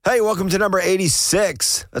Hey, welcome to number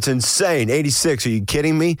 86. That's insane. 86. Are you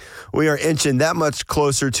kidding me? We are inching that much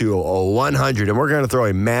closer to a 100, and we're going to throw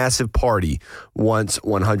a massive party once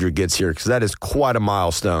 100 gets here because that is quite a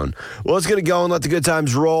milestone. Well, let's get it going. Let the good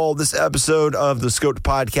times roll. This episode of the SCOPED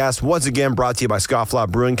podcast, once again, brought to you by Scofflaw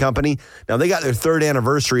Brewing Company. Now, they got their third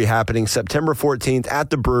anniversary happening September 14th at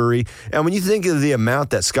the brewery, and when you think of the amount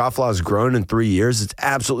that Scofflaw has grown in 3 years, it's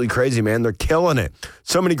absolutely crazy, man. They're killing it.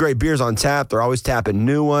 So many great beers on tap. They're always tapping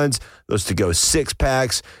new ones, those to-go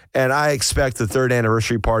six-packs, and I expect the third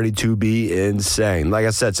anniversary party to be insane. Like I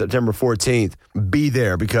said, September 14th, be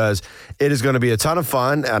there because it is going to be a ton of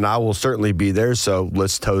fun, and I will certainly be there, so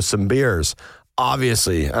let's toast some beers.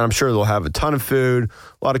 Obviously, and I'm sure they'll have a ton of food,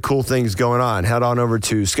 a lot of cool things going on. Head on over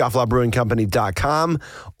to scofflawbrewingcompany.com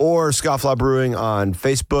or Scofflaw Brewing on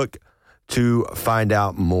Facebook to find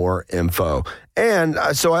out more info. And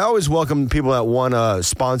so I always welcome people that want to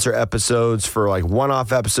sponsor episodes for like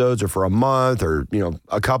one-off episodes or for a month or,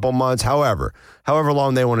 a couple months, however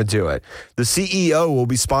long they want to do it. The CEO will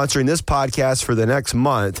be sponsoring this podcast for the next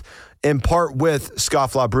month in part with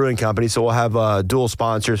Scofflaw Brewing Company. So we'll have dual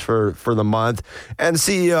sponsors for the month. And the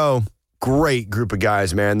CEO, great group of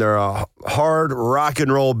guys, man. They're a hard rock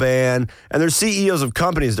and roll band, and they're CEOs of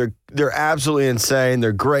companies. They're absolutely insane.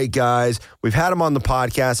 They're great guys. We've had them on the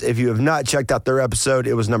podcast. If you have not checked out their episode,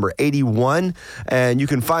 it was number 81, and you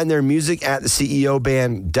can find their music at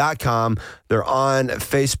theceoband.com. They're on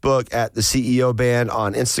Facebook at the CEO Band,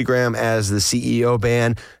 on Instagram as the CEO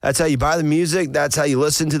Band. That's how you buy the music. That's how you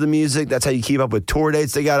listen to the music. That's how you keep up with tour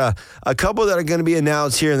dates. They got a couple that are going to be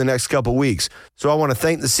announced here in the next couple weeks. So I want to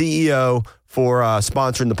thank the CEO for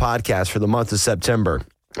sponsoring the podcast for the month of September.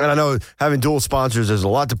 And I know having dual sponsors, there's a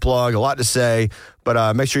lot to plug, a lot to say,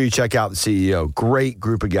 but make sure you check out the CEO. Great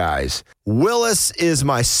group of guys. Willess is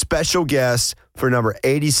my special guest for number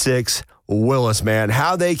 86. Willess, man.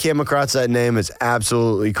 How they came across that name is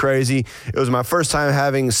absolutely crazy. It was my first time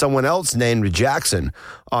having someone else named Jackson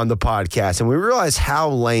on the podcast, and we realized how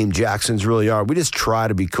lame Jacksons really are. We just try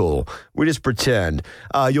to be cool. We just pretend.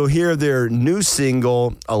 You'll hear their new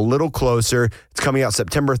single, A Little Closer. It's coming out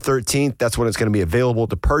September 13th. That's when it's going to be available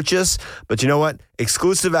to purchase. But you know what?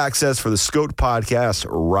 Exclusive access for the SCOPED podcast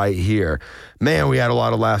right here. Man, we had a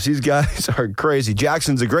lot of laughs. These guys are crazy.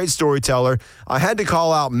 Jackson's a great storyteller. I had to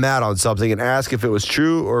call out Matt on something and ask if it was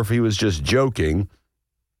true or if he was just joking.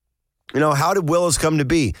 How did Willess come to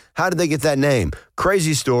be? How did they get that name?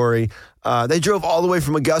 Crazy story. They drove all the way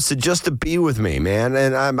from Augusta just to be with me, man.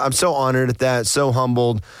 And I'm so honored at that, so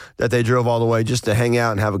humbled that they drove all the way just to hang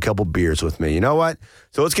out and have a couple beers with me. You know what?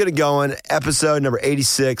 So let's get it going. Episode number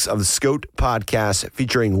 86 of the SCOPED podcast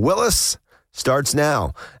featuring Willess starts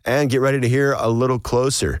now. And get ready to hear A Little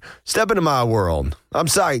Closer. Step into my world. I'm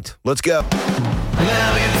psyched. Let's go.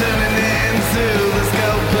 Now you're tuning in to the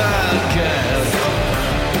SCOPED podcast.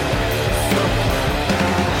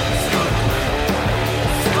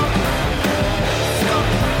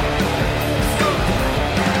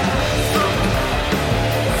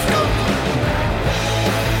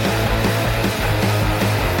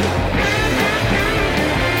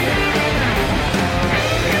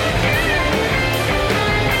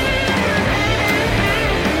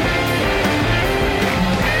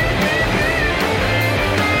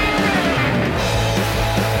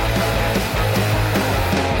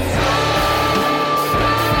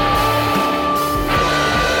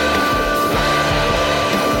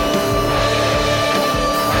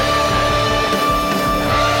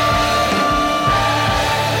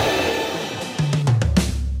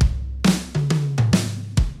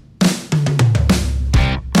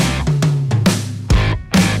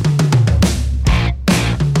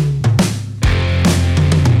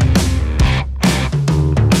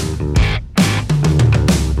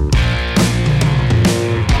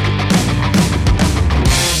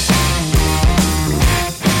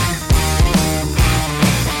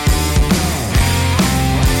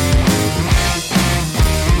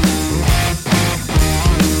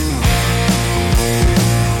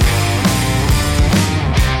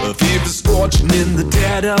 In the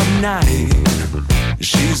dead of night,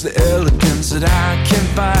 she's the elegance that I can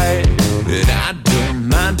fight, and I don't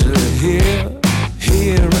mind her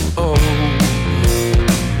here at all.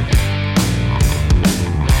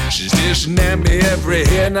 She's dishing at me every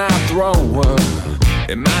hit I throw her.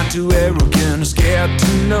 Am I too arrogant or scared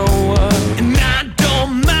to know her? And I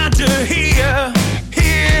don't mind her here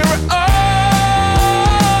at all.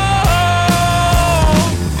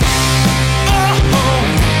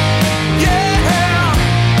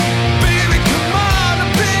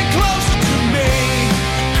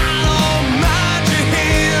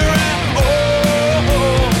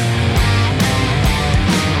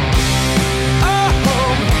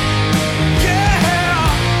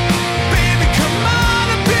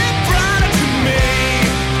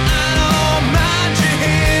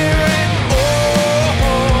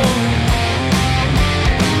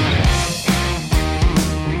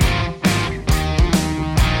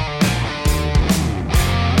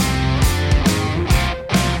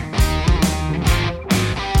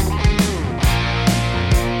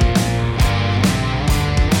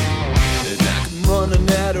 running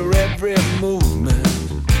at her every movement.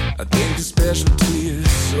 I think the specialty is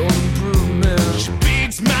soul improvement. She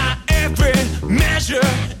beats my every measure,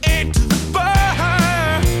 A to the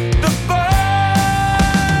bar, the bar.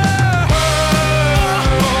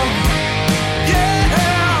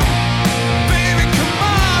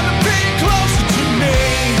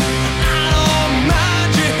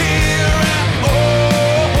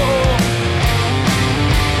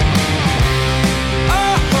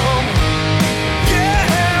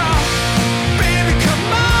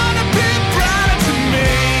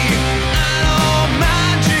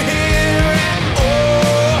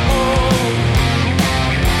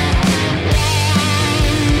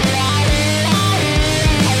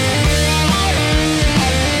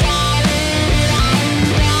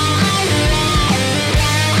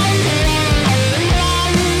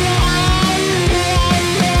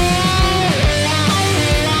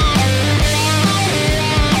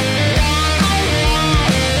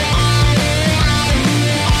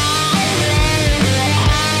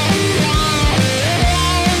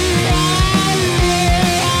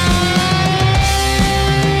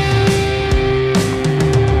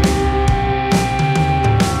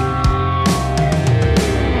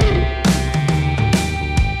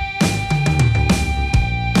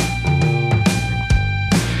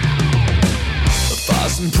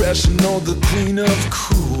 Know the queen of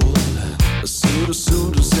cool, a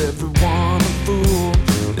suitors, everyone a fool.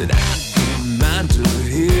 That I don't mind to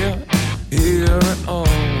hear it all.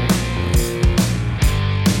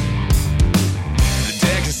 The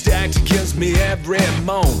deck is stacked against me every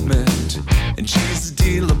moment, and she's the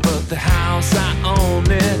dealer, but the house I own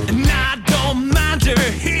it, and I don't mind to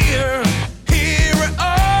hear it all.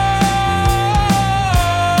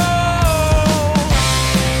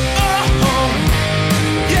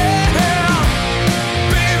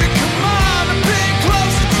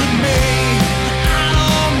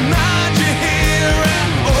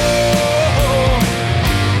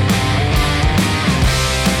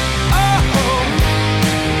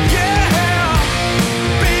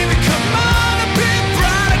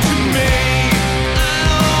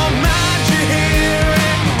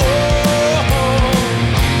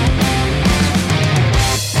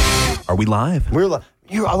 Are we live? We're live.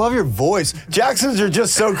 I love your voice. Jacksons are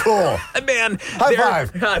just so cool. Man, high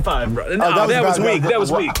five. High five, bro. No, that was weak. That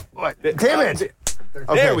was weak. Damn it.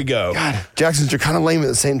 Okay. There we go. God, Jacksons are kind of lame at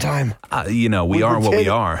the same time. We are what we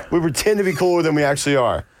are. We pretend to be cooler than we actually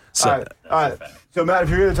are. So, all right. So, Matt, if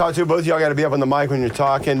you're going to talk to both of y'all got to be up on the mic when you're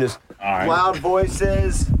talking. Just loud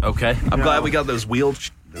voices. Okay. I'm glad we got those wheeled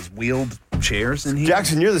chairs in here.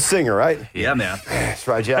 Jackson, you're the singer, right? Yeah, man. That's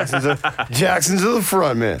right. Jackson's the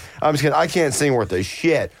front man. I'm just kidding. I can't sing worth a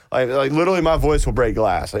shit. Like literally, my voice will break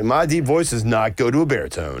glass. Like my deep voice does not go to a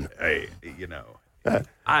baritone. Hey,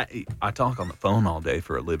 I talk on the phone all day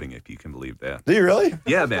for a living. If you can believe that. Do you really?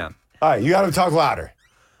 Yeah, man. All right, you got to talk louder.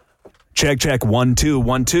 Check. 1 2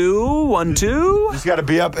 1 2 1 2. Just got to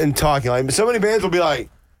be up and talking. Like so many bands will be like,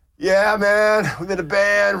 "Yeah, man, we've been a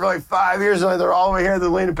band for like 5 years, and they're all over here, they're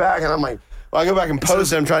leaning back," and I'm like. Well, I go back and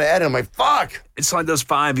post it. I'm trying to edit. I'm like, fuck. It's like those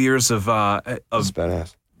 5 years of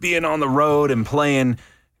badass. Being on the road and playing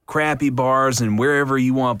crappy bars and wherever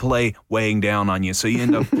you want to play weighing down on you. So you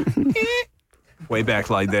end up way back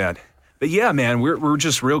like that. But yeah, man, we're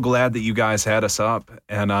just real glad that you guys had us up.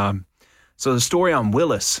 And so the story on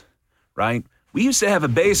Willess, right? We used to have a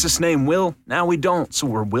bassist named Will. Now we don't, so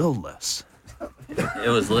we're Willless. It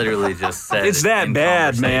was literally just said. It's that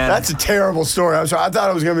bad, man. That's a terrible story. I'm sorry. I thought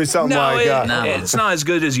it was going to be something it's not as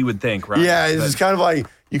good as you would think, right? Yeah, it's kind of like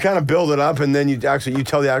you kind of build it up and then you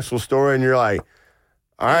tell the actual story and you're like,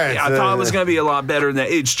 all right. Yeah, I thought it was going to be a lot better than that.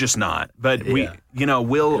 It's just not. But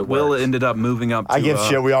Will ended up moving up to... I give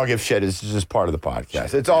shit. We all give shit. It's just part of the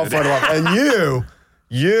podcast. It's all fun. And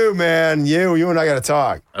you, man, you and I got to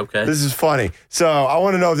talk. Okay. This is funny. So I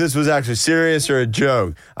want to know if this was actually serious or a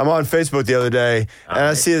joke. I'm on Facebook the other day, and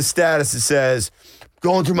I see a status that says,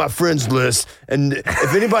 going through my friends list, and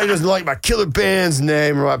if anybody doesn't like my killer band's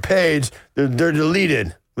name or my page, they're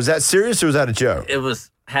deleted. Was that serious or was that a joke? It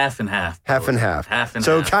was half and half. Half and half. Half and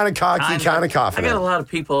so half. So kind of cocky, kind of confident. I got a lot of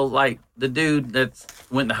people, like the dude that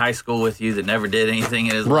went to high school with you that never did anything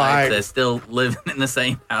in his life, that's still living in the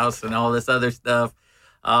same house and all this other stuff.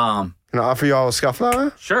 Can I offer you all a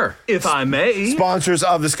scuffle? Sure. If I may. Sponsors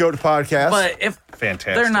of the SCOPED podcast. But if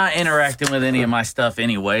they're not interacting with any of my stuff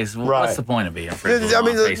anyways, what's the point of being friends on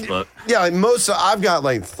Facebook? Yeah, I've got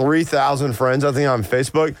like 3,000 friends, I think, on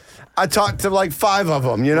Facebook. I talked to like 5 of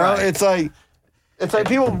them, you know? Right. It's like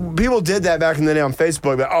people did that back in the day on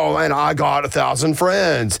Facebook, but man, I got 1,000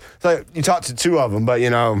 friends. It's like you talked to 2 of them, but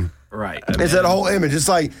Right. It's that whole image. It's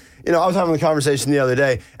like I was having a conversation the other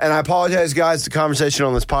day, and I apologize, guys. The conversation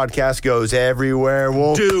on this podcast goes everywhere.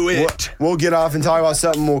 We'll We'll get off and talk about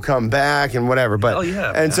something. We'll come back and whatever. But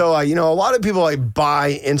and so a lot of people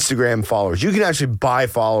buy Instagram followers. You can actually buy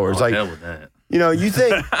followers. Hell with that. You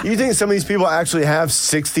think some of these people actually have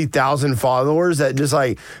 60,000 followers that just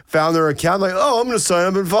found their account I'm going to sign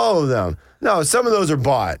up and follow them. No, some of those are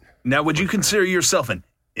bought. Now, would you consider yourself an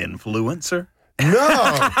influencer? No.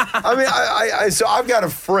 I mean, so I've got a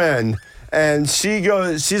friend, and she's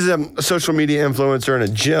a social media influencer and a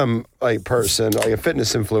gym person, a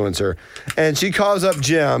fitness influencer. And she calls up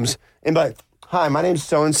gyms and hi, my name's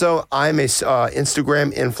so-and-so. I'm a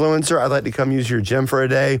Instagram influencer. I'd like to come use your gym for a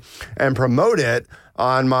day and promote it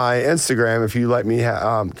on my Instagram if you let me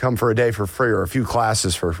come for a day for free or a few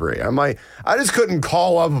classes for free. I'm I just couldn't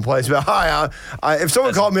call up a place, but hi, if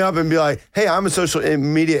someone called me up and be like, hey, I'm a social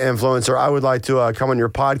media influencer, I would like to come on your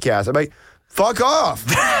podcast. I'm like, fuck off.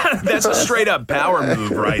 That's a straight up power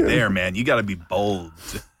move right there, man. You got to be bold.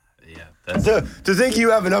 To think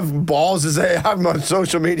you have enough balls to say I'm a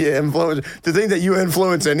social media influencer, to think that you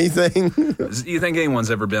influence anything. Do you think anyone's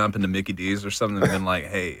ever been up into Mickey D's or something and been like,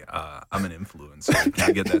 hey, I'm an influencer. Can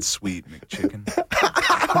I get that sweet McChicken?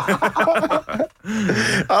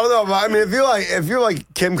 I don't know. But I mean, if you're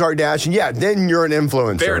like Kim Kardashian, yeah, then you're an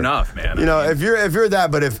influencer. Fair enough, man. If you're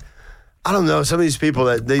that, but if I don't know, some of these people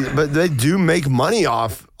they do make money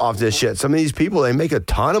off this shit. Some of these people, they make a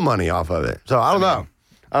ton of money off of it. So I don't know.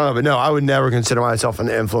 But no, I would never consider myself an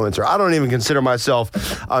influencer. I don't even consider myself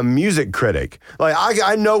a music critic.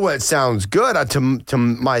 I know what sounds good to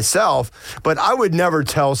myself, but I would never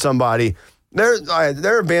tell somebody. There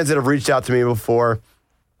are bands that have reached out to me before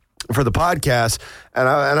for the podcast, and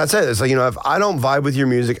I say this, if I don't vibe with your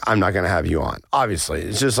music, I'm not going to have you on. Obviously,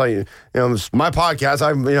 it's just it's my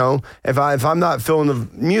podcast. If I'm not feeling the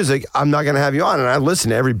music, I'm not going to have you on. And I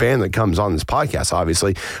listen to every band that comes on this podcast,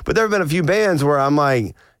 obviously. But there have been a few bands where I'm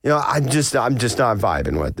I'm just not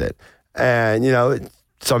vibing with it, and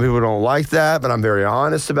some people don't like that, but I'm very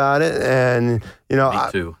honest about it, and me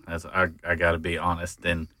too. I got to be honest,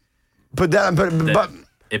 and but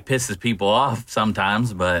it pisses people off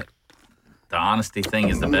sometimes, but the honesty thing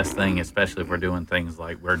is the best thing, especially if we're doing things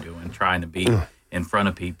like we're doing, trying to be in front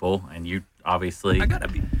of people. And you obviously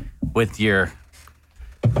with your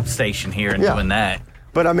station here and doing that.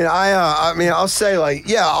 But I'll say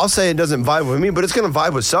it doesn't vibe with me, but it's going to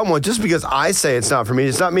vibe with someone. Just because I say it's not for me,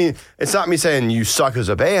 it's not me saying you suck as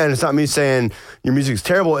a band. It's not me saying your music's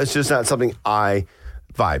terrible. It's just not something I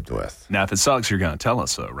vibed with. Now, if it sucks, you're going to tell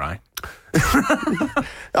us so, right?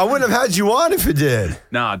 I wouldn't have had you on if it did.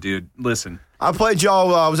 Nah, dude. Listen, I played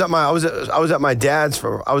y'all. I was at my dad's.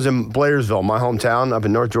 I was in Blairsville, my hometown, up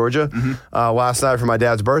in North Georgia, last night for my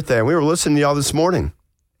dad's birthday, and we were listening to y'all this morning.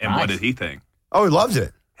 And what did he think? Oh, he loved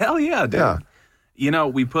it. Hell yeah, dude. Yeah.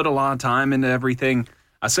 We put a lot of time into everything.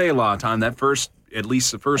 I say a lot of time. At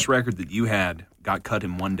least the first record that you had got cut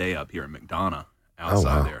in one day up here in McDonough.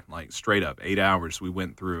 Outside there, straight up 8 hours we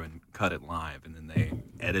went through and cut it live, and then they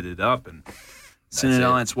edited it up and sent it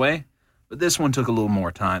on its way. But this one took a little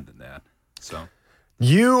more time than that. So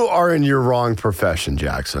you are in your wrong profession,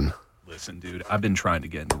 Jackson. Listen, dude, I've been trying to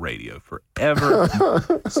get into radio forever.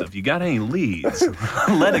 So if you got any leads,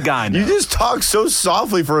 let a guy know. You just talk so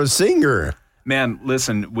softly for a singer. Man,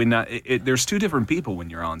 listen, there's two different people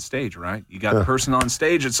when you're on stage, right? You got the person on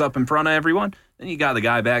stage that's up in front of everyone, then you got the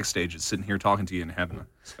guy backstage that's sitting here talking to you and having a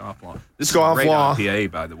scofflaw. This is a great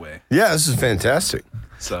IPA, by the way. Yeah, this is fantastic.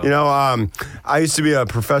 So, I used to be a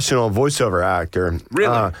professional voiceover actor.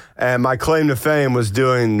 Really? And my claim to fame was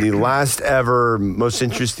doing the last ever Most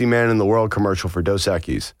Interesting Man in the World commercial for Dos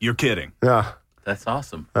Equis. You're kidding. Yeah. That's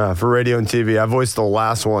awesome. For radio and TV. I voiced the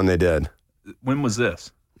last one they did. When was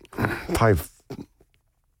this? Probably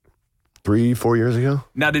 3-4 years ago.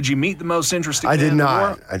 Now, did you meet the most interesting man in the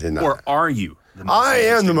world? I did not. Or are you? I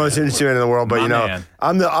am the most interesting man in the world, but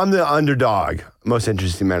I'm the underdog, most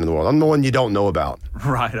interesting man in the world. I'm the one you don't know about.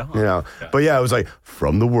 Right on. Yeah. But yeah, it was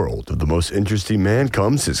from the world of the most interesting man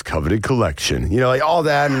comes his coveted collection. All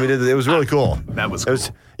that, and we did. It was really cool. That was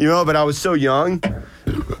cool. But I was so young.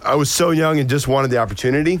 And just wanted the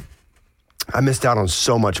opportunity. I missed out on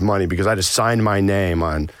so much money because I just signed my name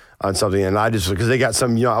on something, and because they got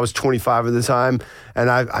some, I was 25 at the time, and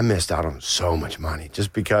I missed out on so much money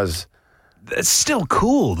just because. It's still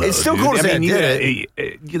cool, though. It's still cool to say I did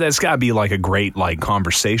it. That's got to be a great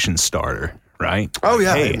conversation starter, right? Oh,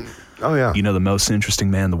 yeah. Hey, you know the most interesting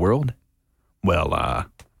man in the world? Well,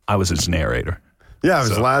 I was his narrator. Yeah, it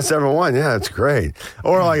was the last ever one. Yeah, it's great.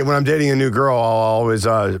 Or when I'm dating a new girl, I'll always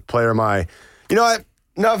play her my,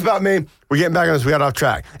 enough about me. We're getting back on this. We got off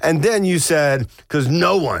track. And then you said, because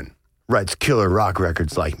no one writes killer rock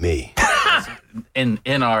records like me. in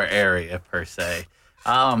our area per se.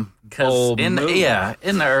 Because Bold in move. the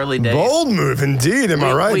early days, Bold move, indeed. Am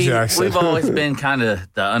I right, Jackson? We've always been kind of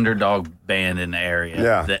the underdog band in the area,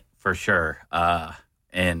 Yeah. for sure.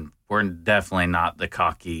 And we're definitely not the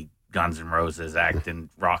cocky Guns N' Roses acting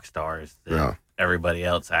rock stars that everybody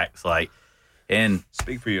else acts like. And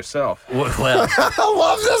Speak for yourself. well, I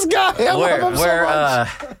love this guy. I love him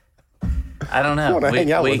so much. I don't know. wanna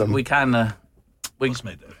hang out with him. We kind of Let's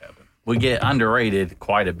make that happen. we get underrated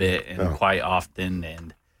quite a bit and quite often.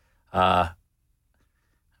 And I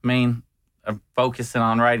mean, I'm focusing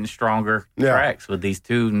on writing stronger tracks with these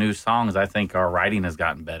 2 new songs. I think our writing has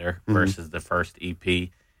gotten better versus the first EP,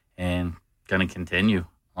 and gonna continue.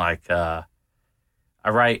 Like I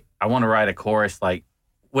want to write a chorus. Like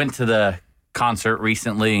went to the concert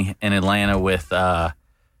recently in Atlanta with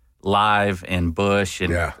Live and Bush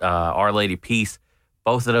and Our Lady Peace.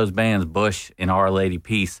 Both of those bands, Bush and Our Lady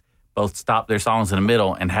Peace, both stopped their songs in the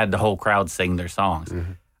middle and had the whole crowd sing their songs.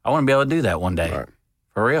 I want to be able to do that one day. Right.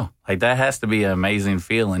 For real. Like that has to be an amazing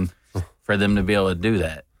feeling for them to be able to do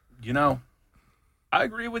that. You know, I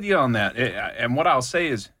agree with you on that. And what I'll say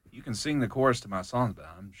is, you can sing the chorus to my songs, but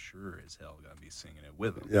I'm sure as hell going to be singing it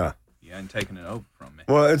with them. Yeah. You ain't taking it over from me.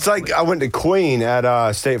 Well, it's like I went to Queen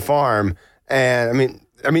at State Farm, and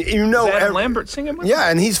I mean, you know, Is Adam Lambert singing with yeah,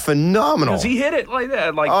 and he's phenomenal. Does he hit it like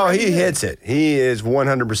that? Like He hits it. He is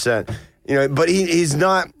 100%. You know, but he's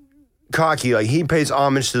not cocky. Like he pays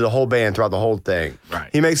homage to the whole band throughout the whole thing. Right.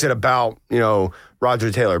 He makes it about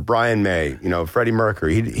Roger Taylor, Brian May, Freddie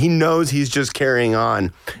Mercury. He knows he's just carrying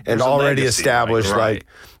on and There's a already legacy, established. right. Like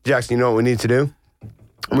Jackson, you know what we need to do?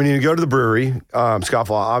 We need to go to the brewery,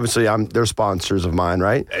 Scofflaw. Obviously, they're sponsors of mine,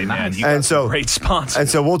 right? Hey, man, you And got so- some great sponsors. And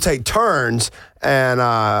so we'll take turns, and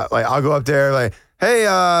like I'll go up there, like, hey,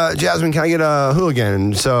 Jasmine, can I get a hooligan?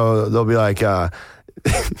 And so they'll be like,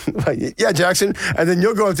 like, yeah, Jackson. And then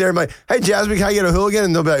you'll go up there and be like, hey, Jasmine, can I get a hooligan?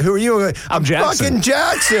 And they'll be like, who are you? Like, I'm Jackson. fucking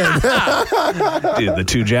Jackson. Dude, the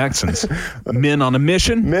 2 Jacksons. Men on a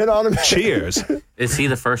mission. Men on him. Cheers. Is he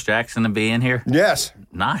the first Jackson to be in here? Yes.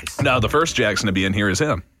 Nice. No, the first Jackson to be in here is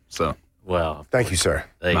him. So, Well, Thank you, sir.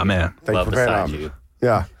 there my you man. go. Thank Love you for paying beside homage. you.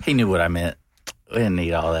 Yeah. He knew what I meant. We didn't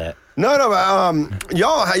need all that. No, but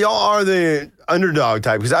y'all are the underdog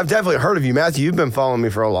type, because I've definitely heard of you, Matthew. You've been following me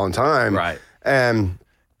for a long time. Right. And,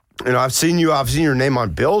 I've seen your name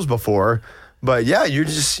on bills before, but yeah, you're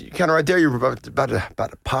kind of right there. You're about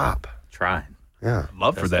to pop. Trying. Yeah.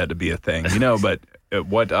 love for that to be a thing, but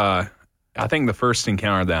what I think the first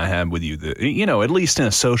encounter that I had with you, at least in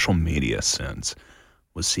a social media sense,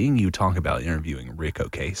 was seeing you talk about interviewing Rick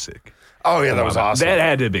Ocasek. Oh, yeah, that was awesome. That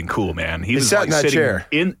had to have been cool, man. He was sat like in that sitting chair.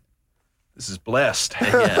 This is blessed.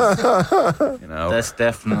 Yeah. You know, That's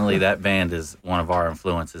definitely, that band is one of our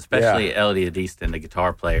influences, especially Elliot Easton, the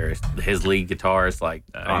guitar player. His lead guitar is like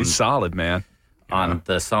he's solid, man. on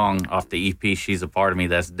the song off the EP, She's a Part of Me,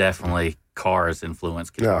 that's definitely Carr's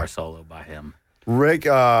influenced guitar solo by him. Rick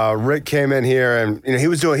came in here, and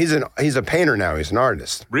he's a painter now. He's an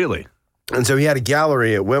artist, Really? and so he had a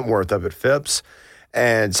gallery at Wentworth up at Phipps.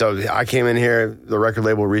 And so I came in here, the record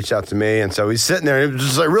label reached out to me, and so he's sitting there, and it was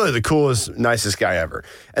just like really the coolest, nicest guy ever.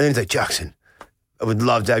 And then he's like, Jackson, I would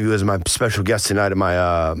love to have you as my special guest tonight at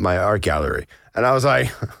my my art gallery. And I was like,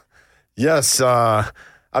 yes,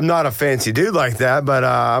 I'm not a fancy dude like that, but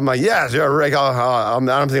I'm like, yes, yeah, Rick, I'm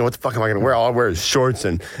thinking, what the fuck am I going to wear? All I wear is shorts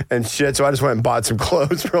and shit. So I just went and bought some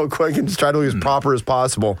clothes real quick and just tried to look as proper as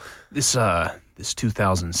possible. This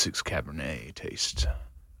 2006 Cabernet tastes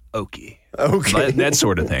oaky. Okay. That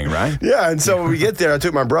sort of thing, right? Yeah, and so when we get there, I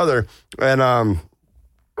took my brother,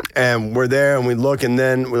 and we're there, and we look, and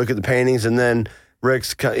then we look at the paintings, and then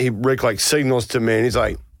Rick like signals to me, and he's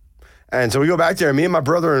like, and so we go back there, and me and my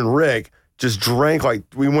brother and Rick just drank, like,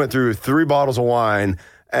 we went through 3 bottles of wine,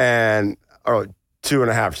 or 2.5 or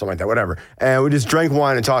something like that, whatever, and we just drank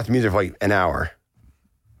wine and talked music for like an hour.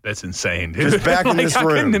 That's insane, dude. Just back in this I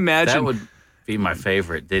room. couldn't imagine. That would be my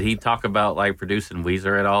favorite. Did he talk about like producing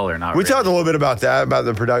Weezer at all or not? We really? talked a little bit about that, about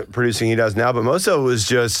the producing he does now, but most of it was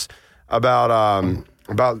just about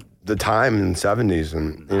the time in the 70s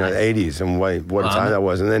and 80s and what a time that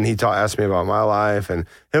was. And then he asked me about my life, and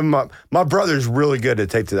my brother's really good to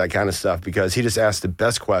take to that kind of stuff because he just asks the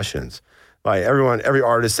best questions. Like every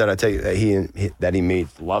artist that he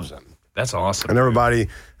meets loves him. That's awesome. And everybody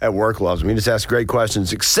at work loves him. He just asks great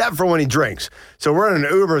questions, except for when he drinks. So we're in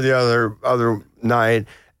an Uber the other night,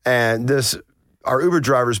 and our Uber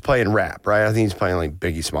driver's playing rap, right? I think he's playing like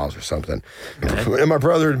Biggie Smalls or something. And my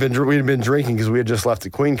brother we'd been drinking because we had just left the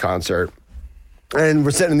Queen concert. And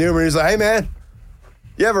we're sitting in the Uber, and he's like, hey, man,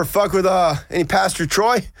 you ever fuck with any Pastor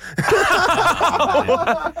Troy?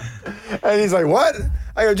 And he's like, what?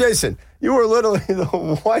 I go, Jason, you were literally the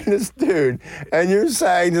whitest dude, and you're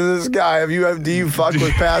saying to this guy, do you fuck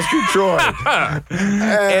with Pastor Troy?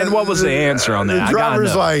 And what was the answer on that? The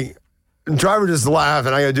driver just laughed,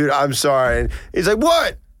 and I go, dude, I'm sorry. And he's like,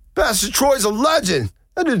 what? Pastor Troy's a legend.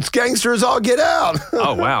 That dude's gangster as all get out.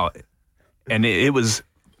 Oh, wow. And it was...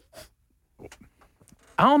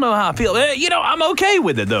 I don't know how I feel. I'm okay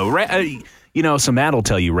with it, though. So Matt will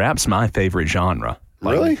tell you, rap's my favorite genre.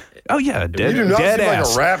 Really? Oh, yeah. You do not seem like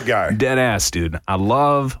a rap guy. Dead ass, dude. I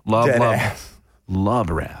love rap.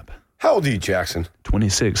 How old are you, Jackson?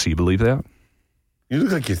 26. You believe that? You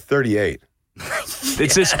look like you're 38.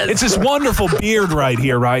 It's this wonderful beard right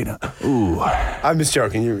here, right? Ooh. I'm just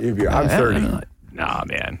joking. I'm 30. Nah,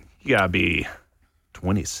 man. You got to be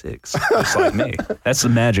 26, just like me. That's the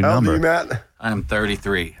magic How old number. are you, Matt? I'm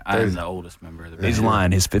 33. I'm the oldest member of the band. He's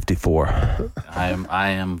lying. He's 54. I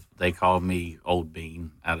am. They call me Old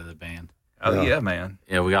Bean out of the band. Oh, yeah, man.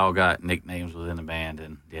 Yeah, we all got nicknames within the band,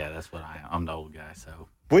 and yeah, that's what I am. I'm the old guy, so.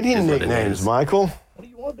 We need That's what it nicknames, is. Michael. What do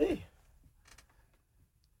you want to be?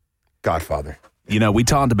 Godfather. We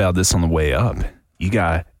talked about this on the way up. You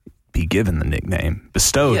got to be given the nickname,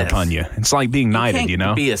 bestowed Yes. upon you. It's like being knighted,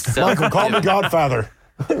 Be a Michael, call me Godfather.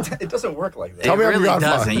 It doesn't work like that. Tell It me I'm really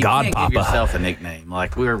Godfather. doesn't. You God can't Papa. give yourself a nickname.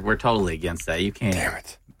 Like we're totally against that. You can't Damn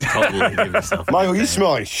it. totally give yourself a Michael, you nickname. smell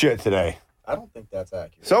like shit today. I don't think that's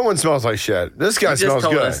accurate. Someone smells like shit. This guy You just smells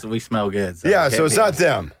told good. us we smell good. So Yeah, it so can't it's be not us.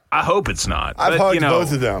 them. I hope it's not. I've but, hugged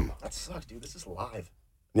both of them. That sucks, dude. This is live.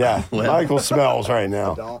 Yeah, Michael smells right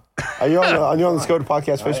now. Don't. Are you on the SCOPED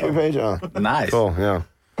podcast Facebook page? Oh, Nice. cool, yeah.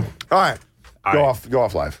 All right, go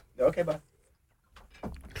off live. Okay, bye.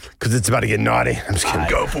 Because it's about to get naughty. I'm just kidding.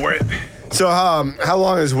 Go for it. So how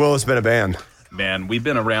long has Willess been a band? Man, we've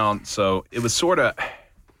been around, so it was sort of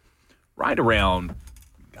right around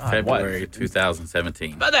February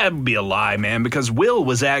 2017. But that would be a lie, man, because Will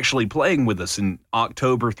was actually playing with us in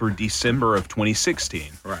October through December of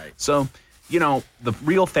 2016. Right. So, the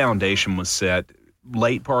real foundation was set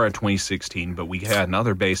late part of 2016, but we had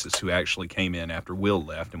another bassist who actually came in after Will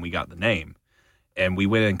left, and we got the name. And we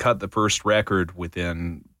went and cut the first record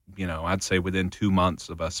within, I'd say within 2 months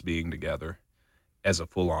of us being together as a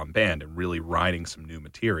full-on band and really writing some new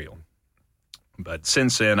material. But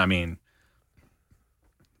since then,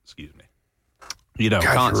 excuse me.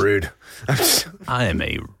 God, you're rude. I am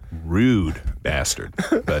a rude bastard,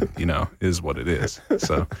 but is what it is.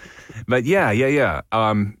 So, but yeah.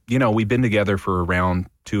 We've been together for around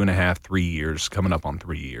 2.5, 3 years, coming up on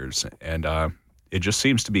 3 years, and it just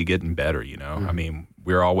seems to be getting better.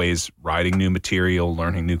 We're always writing new material,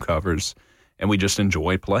 learning new covers, and we just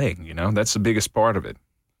enjoy playing. That's the biggest part of it.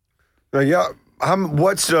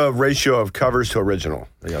 What's the ratio of covers to original?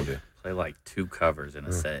 Play like 2 covers in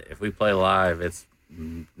a set. If we play live, it's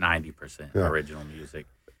 90% original music,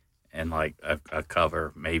 and like a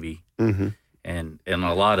cover maybe, and a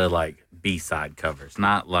lot of like B-side covers,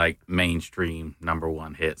 not like mainstream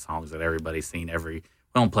 #1 hit songs that everybody's seen. We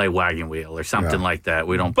don't play Wagon Wheel or something like that.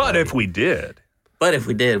 We don't. But play. if we did,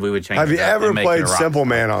 we would change. Have you it up ever and make it played a rock Simple song.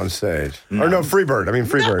 Man on stage? Or no, Freebird.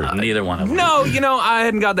 Freebird. Neither one of them. no, I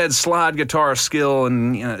hadn't got that slide guitar skill,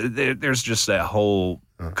 and there's just that whole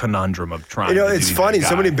conundrum of trying. to It's do funny. that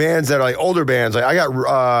So many guy. bands that are like older bands. Like I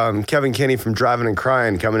got Kevin Kinney from Driving and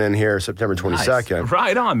Crying coming in here September 22nd.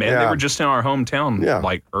 Right on, man. They Yeah. were just in our hometown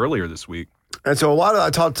like earlier this week. And so a lot of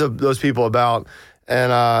I talked to those people about,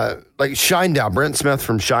 and like Shinedown, Brent Smith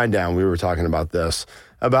from Shinedown, we were talking about this,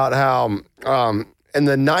 about how in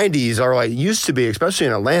the 90s, or like used to be, especially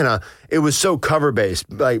in Atlanta, it was so cover-based.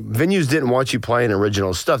 Like venues didn't want you playing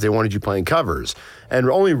original stuff. They wanted you playing covers. And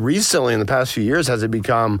only recently, in the past few years, has it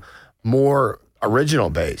become more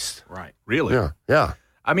original-based. Right. Really? Yeah.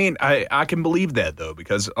 I can believe that, though,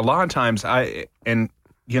 because a lot of times from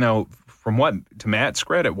to Matt's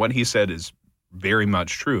credit, what he said is very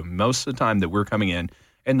much true. Most of the time that we're coming in,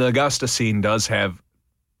 and the Augusta scene does have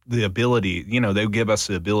the ability, they give us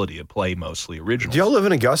the ability to play mostly originals. Do y'all live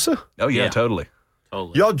in Augusta? Oh, yeah, Yeah. totally.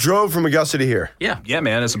 Totally. Y'all drove from Augusta to here? Yeah. Yeah,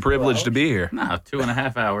 man, it's a privilege to be here. No,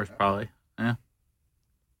 2.5 hours probably. Yeah.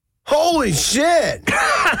 Holy shit!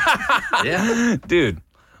 Yeah. Dude,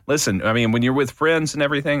 listen, when you're with friends and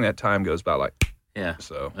everything, that time goes by like, Yeah.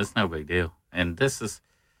 so. It's no big deal. And this is,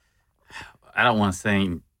 I don't want to say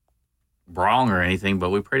wrong or anything, but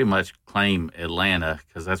we pretty much claim Atlanta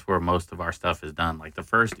because that's where most of our stuff is done. Like the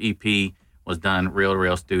first EP was done Real to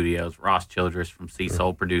Real Studios. Ross Childress from Sea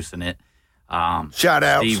Soul producing it. Shout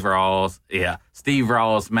out. Steve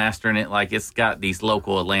Rawls mastering it. Like it's got these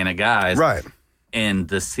local Atlanta guys. Right. and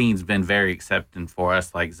the scene's been very accepting for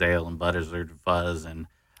us, like Zale and Buzzard Fuzz, and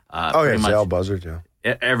Zale, Buzzard, yeah.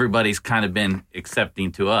 Everybody's kind of been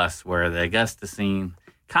accepting to us, where the Augusta scene,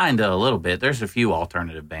 kind of a little bit. There's a few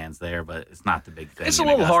alternative bands there, but it's not the big thing. It's a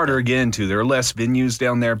little harder again, too. There are less venues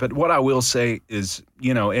down there, but what I will say is,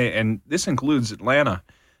 you know, and this includes Atlanta,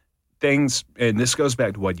 things, and this goes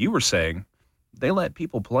back to what you were saying, they let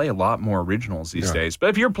people play a lot more originals these days. But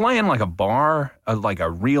if you're playing like a bar, like a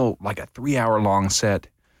 3-hour-long set,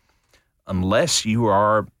 unless you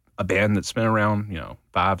are a band that's been around,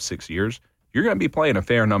 5-6 years, you're going to be playing a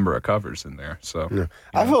fair number of covers in there. So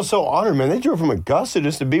I feel so honored, man. They drove from Augusta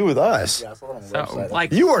just to be with us. Yeah, I saw it on the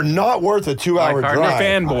website. You are not worth a 2-hour like drive.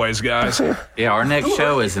 Fanboys, guys. Yeah, our next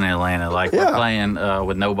show is in Atlanta. Like, we're playing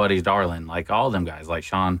with Nobody's Darling. Like, all them guys. Like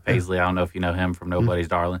Sean Paisley, I don't know if you know him from Nobody's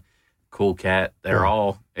Darling. Cool Cat. They're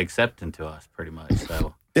all accepting to us, pretty much.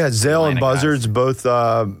 So Yeah, Zale and Atlanta Buzzard's guys.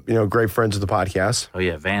 Both, great friends of the podcast. Oh,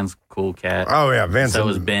 yeah, Van's Cool Cat. Oh, yeah, Van's. So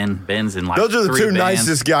is Ben. Ben's in like Those are the 3 two bands.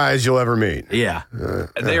 nicest guys you'll ever meet. Yeah.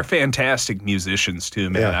 They're fantastic musicians, too,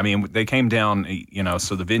 man. Yeah. I mean, they came down,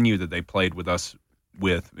 so the venue that they played with us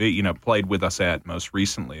at most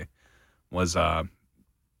recently was,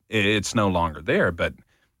 it's no longer there. But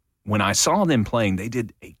when I saw them playing, they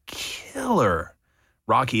did a killer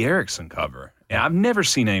Rocky Erickson cover. And I've never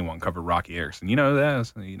seen anyone cover Rocky Erickson. You know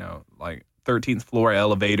that? Like 13th Floor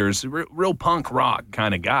Elevators, real punk rock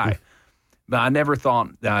kind of guy. But I never thought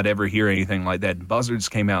that I'd ever hear anything like that. And Buzzards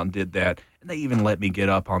came out and did that. And they even let me get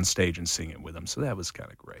up on stage and sing it with them. So that was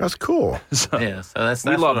kind of great. That's cool. So, Yeah, so that's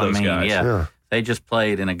we love what those I mean. guys. Yeah. They just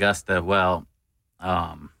played in Augusta. Well,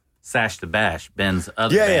 Sash the Bash, Ben's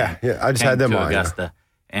other band. Yeah. I just came had them to on. Augusta,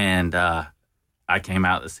 and I came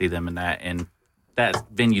out to see them in that. And that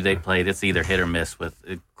venue they played, it's either hit or miss with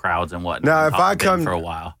crowds and whatnot. Now, if I Been come for a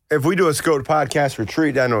while, If we do a SCOPED podcast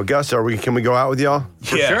retreat down to Augusta, can we go out with y'all?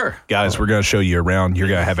 for sure, Guys, we're going to show you around. You're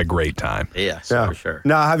going to have a great time. yes, Yeah. for sure.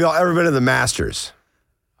 Now, have y'all ever been to the Masters?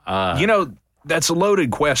 That's a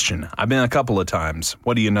loaded question. I've been a couple of times.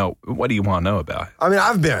 What do you know? What do you want to know about it? I mean,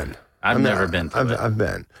 I've been. I've never been to it. I've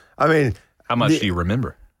been. I mean, How much do you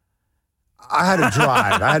remember? I had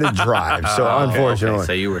to drive. So unfortunately, Okay,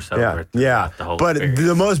 so you were sober. yeah. The whole But experience.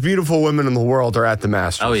 the most beautiful women in the world are at the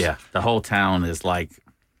Masters. Oh yeah, the whole town is like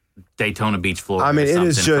Daytona Beach, Florida. I mean, or it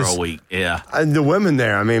is something just- for a week. Yeah, And the women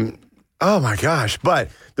there, I mean, oh my gosh. But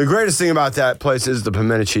the greatest thing about that place is the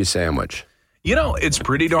pimento cheese sandwich. It's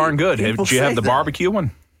pretty darn good. People Did you have say the that. barbecue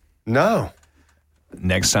one? No.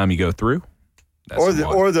 Next time you go through? That's Or the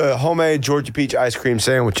one. or the homemade Georgia peach ice cream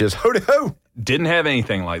sandwiches. Ho-de-ho. Didn't have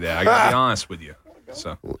anything like that. I got to be honest with you.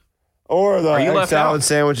 So, Or the you egg left salad out?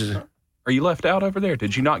 sandwiches. are you left out over there?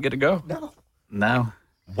 Did you not get to go? no.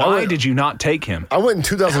 Why did you not take him? I went in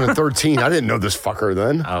 2013. I didn't know this fucker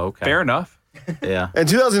then. Oh, okay. Fair enough. Yeah. In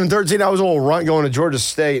 2013, I was a little runt going to Georgia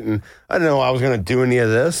State, and I didn't know I was going to do any of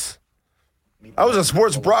this. I was a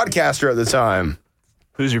sports broadcaster at the time.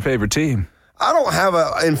 Who's your favorite team?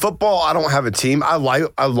 In football, I don't have a team. I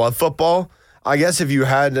love football. I guess if you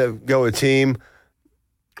had to go a team,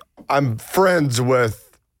 I'm friends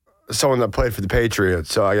with someone that played for the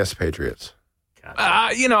Patriots, so I guess the Patriots.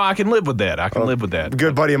 I can live with that. I can live with A that.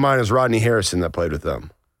 good buddy of mine is Rodney Harrison that played with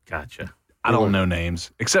them. Gotcha. I don't know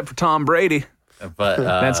names except for Tom Brady. But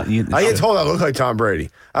I get told I look like Tom Brady.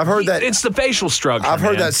 I've heard that. It's the facial structure. I've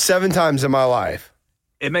heard man. that 7 times in my life.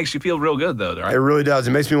 It makes you feel real good, though, right? It really does.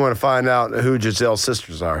 It makes me want to find out who Giselle's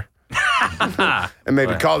sisters are. And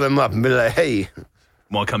maybe call them up and be like, hey,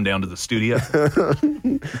 Want to come down to the studio?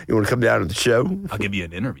 you want to come down to the show? I'll give you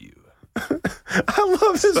an interview. I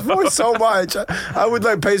love his voice so much. I would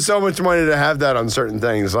pay so much money to have that on certain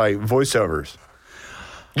things, like voiceovers.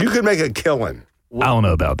 You could make a killing. I don't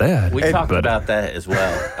know about that. we talked about that as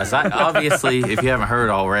well. As obviously, if you haven't heard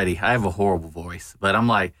already, I have a horrible voice. But I'm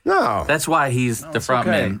like, No. that's why he's the front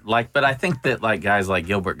okay. man. But I think that guys like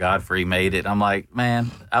Gilbert Godfrey made it. I'm like,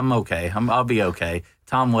 man, I'm okay. I'll be okay.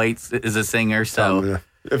 Tom Waits is a singer, so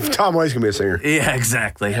If Tom Waits can be a singer. yeah,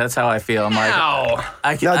 exactly. That's how I feel. I'm like,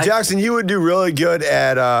 I can. Now, Jackson, you would do really good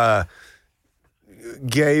at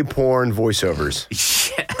gay porn voiceovers.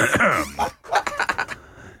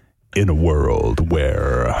 In a world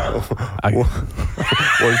where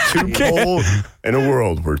In a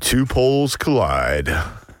world where two poles collide.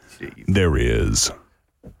 there is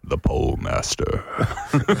the pole master.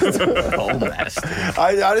 Pole master.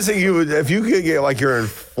 I just think you would, if you could get your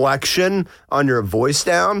inflection on your voice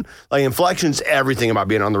down, inflection's everything about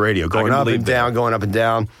being on the radio, going up and believe that. down, going up and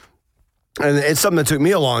down. And it's something that took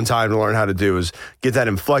me a long time to learn how to do is get that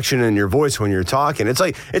inflection in your voice when you're talking. It's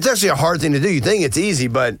actually a hard thing to do. You think it's easy,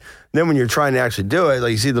 but then when you're trying to actually do it,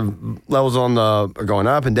 like you see the levels are going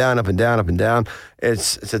up and down, up and down, up and down.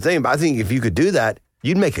 It's a thing. But I think if you could do that,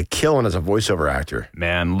 you'd make a killing as a voiceover actor.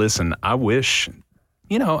 Man, listen, I wish,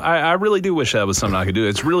 I really do wish that was something I could do.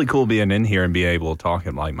 It's really cool being in here and being able to talk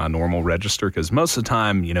at like my normal register because most of the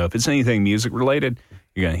time, if it's anything music related,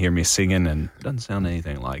 you're going to hear me singing and it doesn't sound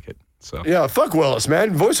anything like it. So yeah, fuck Willess,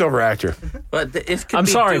 man. Voiceover actor. But it could I'm be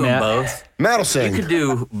sorry, doing Matt. both. Matt'll sing. You could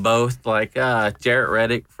do both, like Jarrett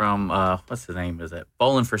Reddick from what's his name? Is that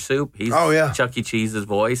Bowling for Soup? He's Chuck E. Cheese's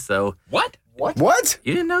voice. So what?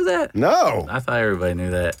 You didn't know that? No, I thought everybody knew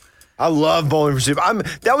that. I love Bowling for Soup.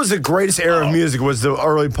 That was the greatest era of music. Was the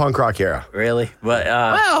early punk rock era. Really? But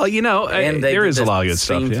and there is a lot of good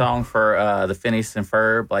stuff. Theme song for the Phineas and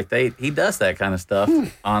Ferb, like he does that kind of stuff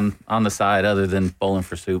on the side, other than Bowling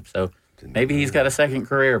for Soup. So maybe he's got a second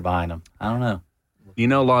career behind him. I don't know. You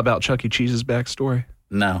know a lot about Chuck E. Cheese's backstory?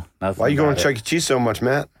 No, nothing. Why are you going to about Chuck E. Cheese so much,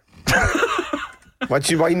 Matt? Why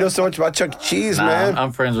you know so much about Chuck E. Cheese, man?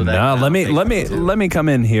 I'm friends with that. No, let me come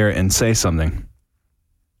in here and say something.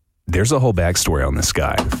 There's a whole backstory on this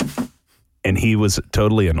guy, and he was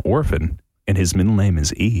totally an orphan, and his middle name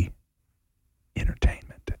is E.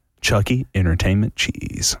 Entertainment. Chuck E. Entertainment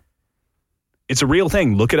Cheese. It's a real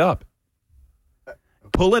thing. Look it up.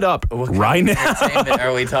 Pull it up right now. What entertainment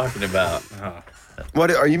are we talking about?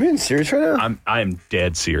 What are you being serious right now? I'm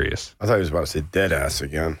dead serious. I thought he was about to say dead ass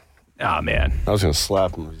again. Ah, man. I was gonna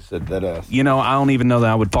slap him when he said dead ass. I don't even know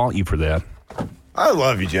that I would fault you for that. I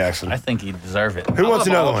love you, Jackson. I think you deserve it. Who wants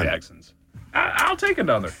another one? Jacksons. I'll take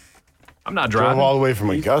another. I'm not Drove driving. all the way from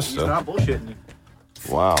Augusta. He's not bullshitting.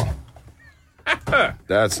 Wow.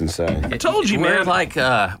 That's insane. I told you, man.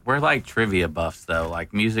 We're like trivia buffs though,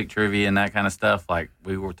 like music trivia and that kind of stuff. Like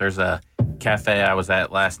there's a cafe I was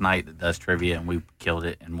at last night that does trivia, and we killed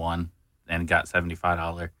it and won and got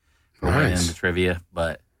 $75 for winning the trivia.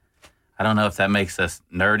 But I don't know if that makes us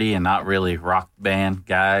nerdy and not really rock band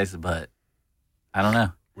guys, but I don't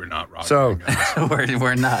know. We're not rock So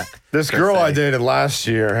we're not. this girl I dated last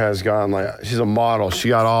year has gone she's a model. She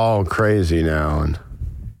got all crazy now and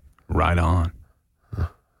right on.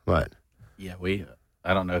 what? Yeah,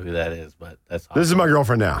 I don't know who that is, but that's awesome. This is my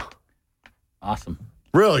girlfriend now. Awesome.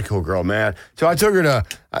 Really cool girl, man. So I took her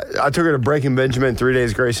to Breaking Benjamin, 3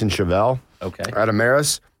 Days Grace in Chevelle. Okay. At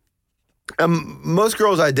Amaris. Most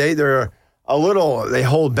girls I date, they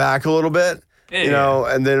hold back a little bit.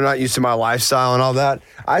 Yeah. And they're not used to my lifestyle and all that.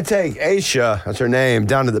 I take Aisha, that's her name,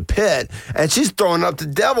 down to the pit, and she's throwing up the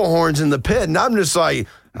devil horns in the pit, and I'm just like,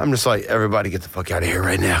 everybody get the fuck out of here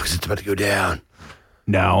right now because it's about to go down.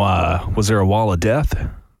 Now, was there a wall of death?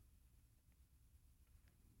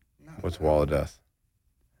 What's Wall of Death?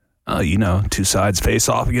 Two sides face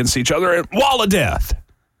off against each other and wall of death.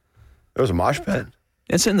 There was a mosh pit.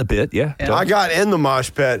 It's in the pit, yeah. I got in the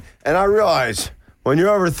mosh pit, and I realized when you're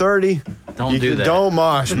over 30, Don't do that. Don't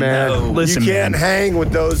mosh, man. No. Listen, you can't man. hang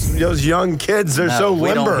with those young kids. They're so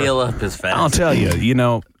we limber. don't heal up as fast. I'll tell you,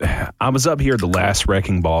 I was up here at the last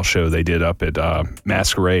Wrecking Ball show they did up at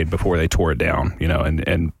Masquerade before they tore it down,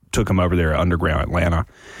 and took them over there at Underground Atlanta.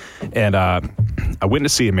 And I went to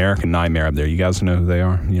see American Nightmare up there. You guys know who they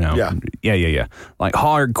are? Yeah. Like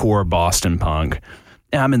hardcore Boston punk.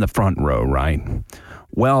 And I'm in the front row, right?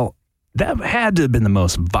 Well, that had to have been the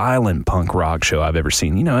most violent punk rock show I've ever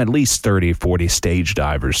seen. At least 30, 40 stage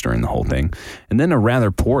divers during the whole thing. And then a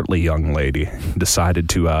rather portly young lady decided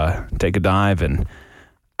to take a dive, and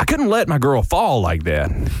I couldn't let my girl fall like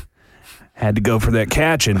that. Had to go for that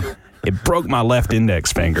catch, and it broke my left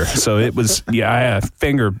index finger. So it was, I had a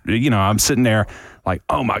finger, I'm sitting there like,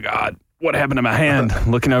 oh my God, what happened to my hand?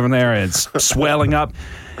 Looking over there, and it's swelling up.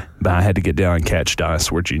 But I had to get down and catch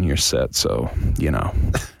Dinosaur Jr. set, so,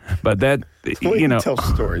 But that, Tell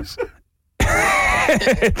stories.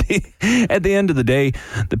 at the end of the day,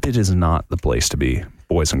 the pit is not the place to be,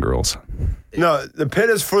 boys and girls. No, the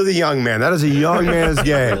pit is for the young man. That is a young man's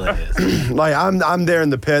game. It really is. Like I'm there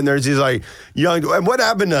in the pit, and there's these like young. And what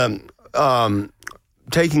happened to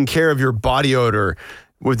taking care of your body odor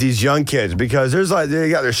with these young kids? Because they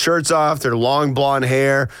got their shirts off, their long blonde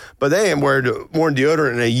hair, but they ain't worn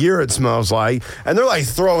deodorant in a year. It smells like, and they're like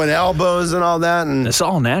throwing elbows and all that. And It's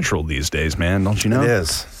all natural these days, man. Don't you know? it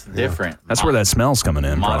is. It's different. That's where that smell's coming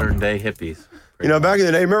in modern from. day hippies. Back in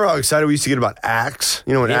the day, remember how excited we used to get about Axe?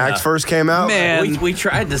 When Yeah. Axe first came out? Man. We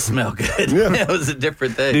tried to smell good. Yeah. It was a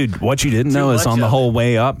different thing. Dude, what you didn't know is much on the of whole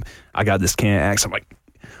way up, I got this can of Axe. I'm like,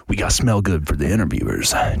 we got to smell good for the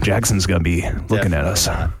interviewers. Jackson's going to be looking at us.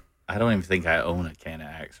 Definitely not. I don't even think I own a can of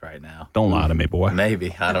Axe right now. Don't lie to me, boy.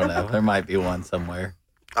 Maybe. I don't know. There might be one somewhere.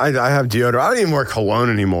 I have deodorant. I don't even wear cologne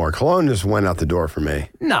anymore. Cologne just went out the door for me.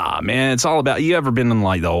 Nah, man, it's all about. You ever been in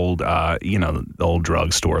like the old, the old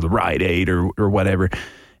drugstore, the Rite Aid or whatever,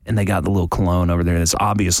 and they got the little cologne over there that's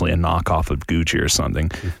obviously a knockoff of Gucci or something.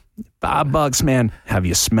 $5, man, have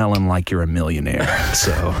you smelling like you're a millionaire.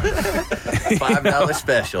 So $5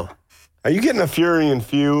 special. Are you getting a Fury and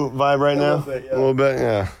Few vibe right now? A little bit, yeah. A little bit,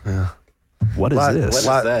 yeah. what is this?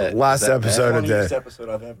 What is that? Last Is that episode of Funniest the. episode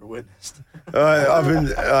I've ever witnessed.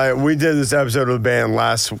 We did this episode of the band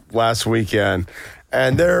last weekend,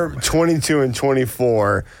 and they're 22 and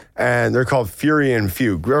 24, and they're called Fury and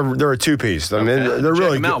Few. They're a two-piece. I mean, they're Check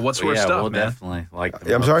really them out. good. What sort of stuff, we'll man? definitely like them.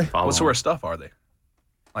 Yeah, I'm sorry? Follow What sort them. of stuff are they?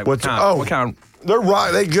 Like What's- what kind? They're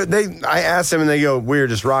rock. They good. I asked them, and they go, "We're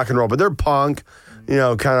just rock and roll," but they're punk.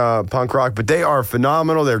 Kind of punk rock, but they are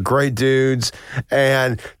phenomenal. They're great dudes.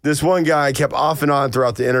 And this one guy kept off and on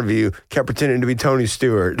throughout the interview, kept pretending to be Tony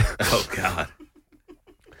Stewart. Oh, God.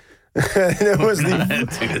 And it was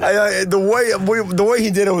the way he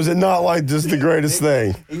did it was not like just the greatest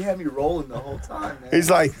thing. He had me rolling the whole time, man. He's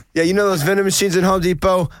like, yeah, you know those vending machines at Home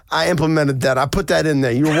Depot? I implemented that. I put that in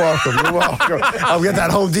there. You're welcome. You're welcome. I'll get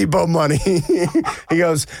that Home Depot money. He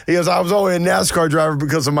goes, I was only a NASCAR driver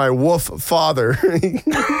because of my wolf father. He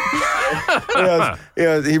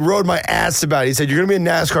rode my ass about it. He said, you're going to be a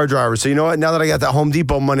NASCAR driver. So you know what? Now that I got that Home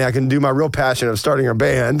Depot money, I can do my real passion of starting a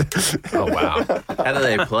band. Oh wow! How do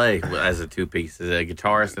they play as a two-piece? Is it a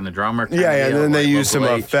guitarist and a drummer? Yeah, and then they like use some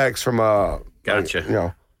local H? effects from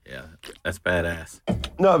Gotcha. Yeah, that's badass.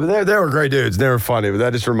 No, but they were great dudes. They were funny, but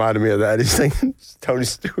that just reminded me of that. He's thinking Tony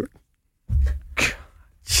Stewart.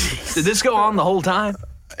 Did this go on the whole time?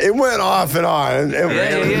 It went off and on.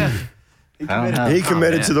 Yeah. I don't know. He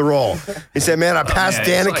committed to the role. He said, man, I passed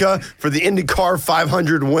man, it's Danica for the IndyCar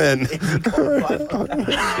 500 win.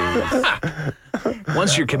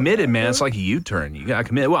 Once you're committed, man, it's like a U-turn. You gotta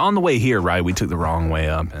commit. Well, on the way here, right, we took the wrong way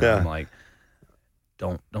up, and Yeah. I'm like,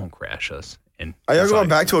 don't crash us. And Are you it's going like,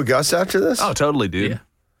 back to Augusta after this? Oh, totally, dude. Yeah.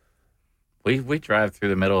 We drive through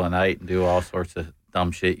the middle of the night and do all sorts of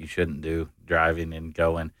dumb shit you shouldn't do, driving and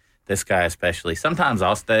going. This guy especially. Sometimes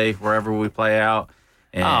I'll stay wherever we play out.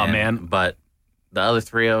 Oh, man. But the other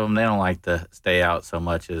three of them, they don't like to stay out so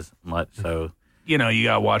much. So You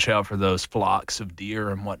gotta watch out for those flocks of deer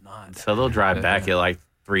and whatnot. So they'll drive back at like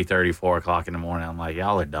 3:30, 4 o'clock in the morning. I'm like,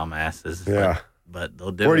 y'all are dumbasses. Yeah. But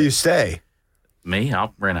they'll do it. Where do you stay? Me?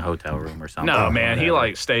 I'll rent a hotel room or something. No, man,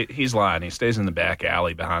 Whatever. he's lying. He stays in the back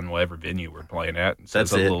alley behind whatever venue we're playing at and sets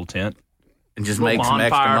That's up a it. little tent. And just Little make some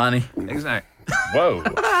extra bonfire. money. Exactly. Whoa.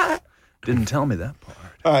 Didn't tell me that part.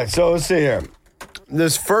 All right, so let's see here.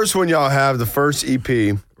 This first one y'all have, the first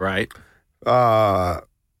EP. Right. I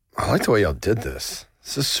like the way y'all did this.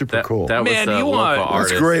 This is super cool. That was Man, a you local want- That's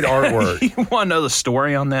artist. great artwork. You want to know the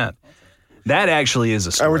story on that? That actually is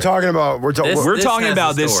a story. And we're talking about We're This talking has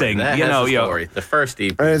about a this story. thing. That You has know, a story. The first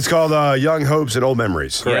EP. and it's called Young Hopes and Old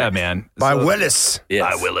Memories Yeah, man. by So- Willess.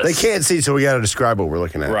 Yes. By Willess. They can't see, so we got to describe what we're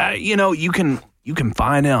looking at. You can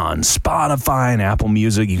find it on Spotify and Apple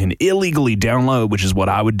Music. You can illegally download, which is what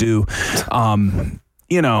I would do.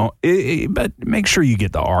 But make sure you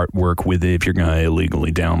get the artwork with it if you're going to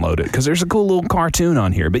illegally download it, because there's a cool little cartoon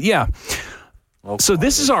on here. But yeah, so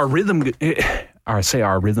this is our rhythm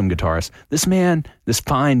guitarist. This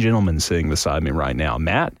fine gentleman sitting beside me right now,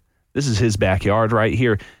 Matt. This is his backyard right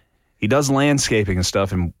here. He does landscaping and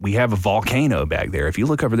stuff, and we have a volcano back there. If you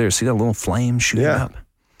look over there, see that little flame shooting Yeah. up?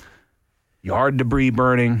 Yard debris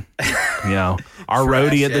burning. Our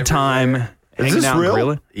roadie at the time. Hanging this out and real?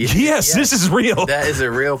 grilling. Yes, this is real. That is a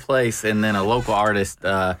real place. And then a local artist,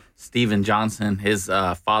 Steven Johnson, his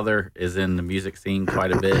father is in the music scene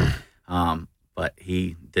quite a bit, but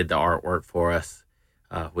he did the artwork for us.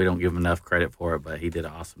 We don't give him enough credit for it, but he did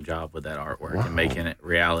an awesome job with that artwork and making it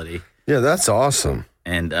reality. Yeah, that's awesome.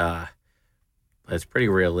 And it's pretty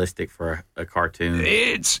realistic for a cartoon.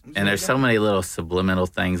 It's And there's so many little subliminal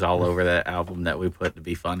things all over that album that we put to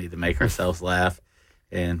be funny, to make ourselves laugh.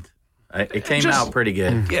 And it came out pretty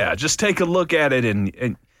good. yeah. Just take a look at it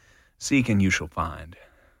and seek and you shall find.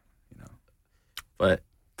 But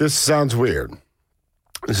This sounds weird.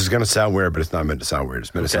 This is going to sound weird, but it's not meant to sound weird.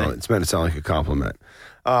 It's meant to sound like a compliment.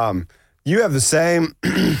 You have the same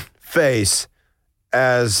face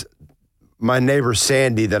as my neighbor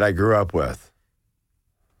Sandy that I grew up with.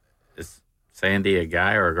 is Sandy a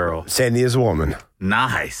guy or a girl? Sandy is a woman.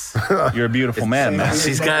 Nice. You're a beautiful man, man.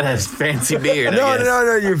 She's got a fancy beard. No.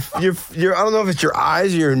 I guess. You're. I don't know if it's your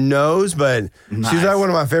eyes or your nose, but she's Nice. like one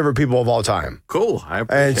of my favorite people of all time. Cool. I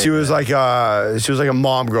appreciate And she was that. like a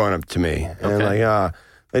mom growing up to me, and Okay.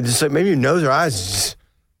 And just like maybe your nose or eyes, just,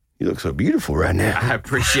 you look so beautiful right now. I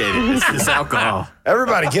appreciate it. It's this alcohol.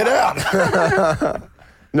 Everybody get out.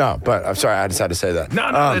 No, but I'm sorry. I just had to say that.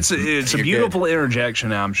 No, it's a beautiful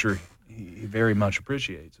interjection. I'm sure he very much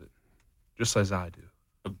appreciates it, just as I do.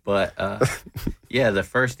 But, yeah, the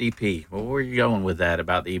first EP. Well, where were you going with that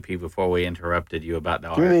about the EP before we interrupted you about the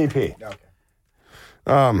art? Give me the EP.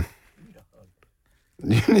 Okay.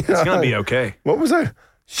 It's going to be okay. What was that?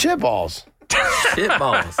 Shitballs.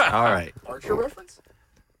 Shitballs. All right. Archer reference?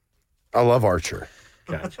 I love Archer.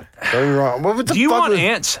 Gotcha. Don't get me wrong. What the Do you fuck want was-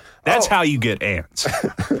 ants? That's how you get ants.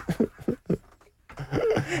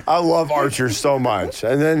 I love Archer so much.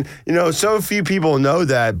 And then, so few people know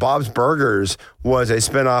that Bob's Burgers was a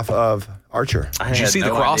spinoff of Archer. Did you see the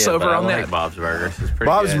crossover on that? Bob's Burgers. It's pretty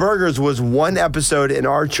Bob's good. Burgers was one episode in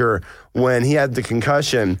Archer when he had the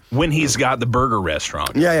concussion. When he's got the burger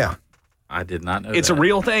restaurant. Yeah. I did not know It's that. a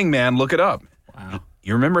real thing, man. Look it up. Wow.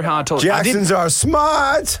 You remember how I told you? Jacksons are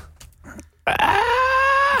smart.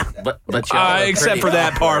 But y'all are Except pretty for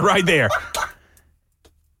that part awkward. right there.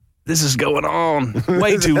 This is going on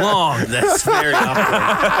way too long. That's very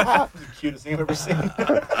awkward. The cutest thing I've ever seen.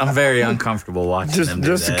 I'm very uncomfortable watching them do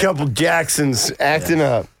Just a that. couple Jacksons acting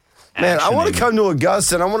up. Man, I want to come to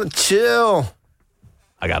Augusta and I want to chill.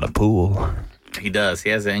 I got a pool. He does. He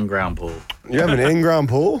has an in-ground pool. You have an in-ground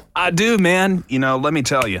pool? I do, man. Let me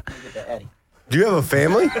tell you. Do you have a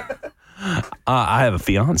family? I have a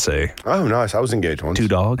fiance, Oh, nice. I was engaged once. 2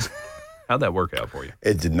 dogs. How'd that work out for you?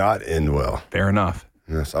 It did not end well. Fair enough.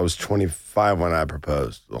 Yes, I was 25 when I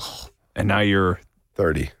proposed. Ugh, And now you're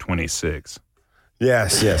 30. 26.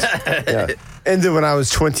 Yes. Yeah. Ended when I was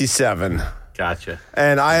 27. Gotcha.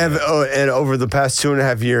 And I have, and over the past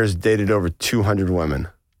 2.5 years, dated over 200 women.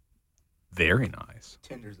 Very nice.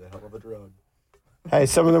 Tinder's a hell of a drug. Hey,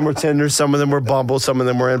 some of them were Tinder, some of them were Bumble, some of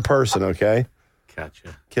them were in person, okay?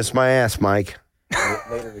 Gotcha. Kiss my ass, Mike,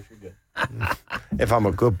 Later if you're good. if I'm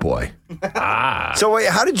a good boy. Ah, So wait,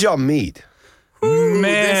 how did y'all meet?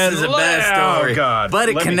 man. This is a bad story. Oh, God. But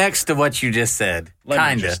it Let me- connects to what you just said. Let me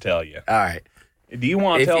Kinda. just tell you. All right. Do you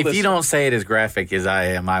want to tell If this? you don't say it as graphic as I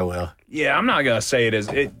am, I will. Yeah, I'm not going to say it as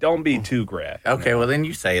it. Don't be too graphic. Okay, well, then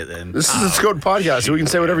you say it then. This is a SCOPED podcast, so we can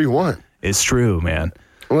say whatever you want. It's true, man.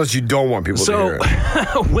 Unless you don't want people to hear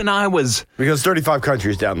So, it. when I was, Because 35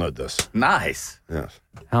 countries download this. Nice. Yes.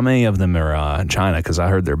 how many of them are China? Because I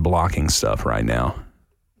heard they're blocking stuff right now.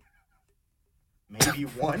 Maybe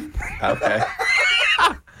one. Okay.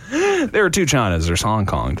 There are 2 Chinas. There's Hong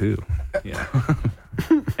Kong too. Yeah,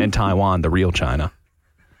 and Taiwan, the real China.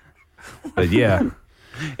 But yeah.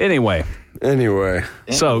 Anyway,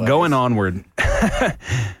 so going onward,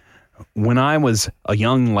 when I was a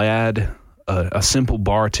young lad, a simple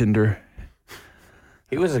bartender.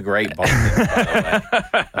 He was a great bartender,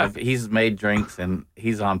 by the way. He's made drinks, and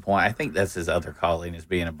he's on point. I think that's his other calling, is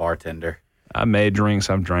being a bartender. I made drinks.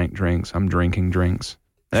 I've drank drinks. I'm drinking drinks.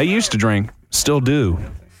 I used to drink, still do,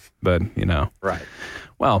 but Right.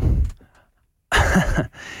 Well,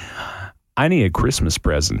 I needed Christmas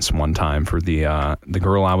presents one time for the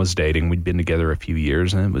girl I was dating. We'd been together a few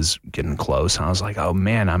years, and it was getting close. I was like, oh,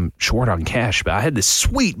 man, I'm short on cash. But I had this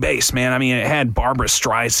sweet bass, man. I mean, it had Barbara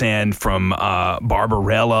Streisand from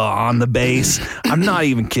Barbarella on the bass. I'm not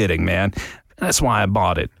even kidding, man. That's why I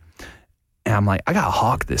bought it. And I'm like, I got to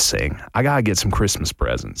hawk this thing. I got to get some Christmas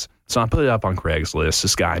presents. So I put it up on Craigslist.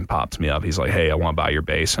 This guy pops me up. He's like, hey, I want to buy your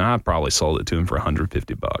bass. And I probably sold it to him for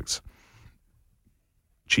 $150.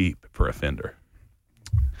 Cheap for a Fender.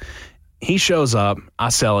 He shows up. I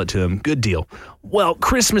sell it to him. Good deal. Well,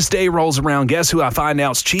 Christmas Day rolls around. Guess who I find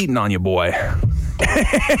out's cheating on you, boy?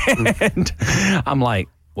 And I'm like,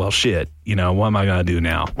 well, shit. What am I going to do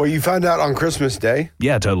now? Well, you found out on Christmas Day?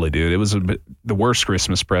 Yeah, totally, dude. It was the worst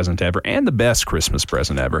Christmas present ever and the best Christmas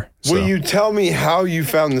present ever. So, Will you tell me how you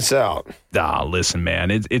found this out? listen,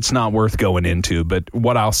 man, it's not worth going into, but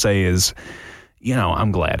what I'll say is,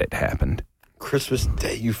 I'm glad it happened. Christmas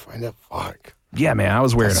Day, you find out? Fuck. Yeah, man, I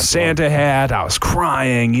was wearing a Santa hat. I was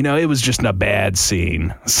crying. It was just a bad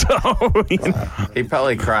scene. So, He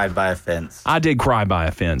probably cried by offense. I did cry by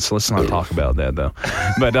offense. Let's not talk about that, though.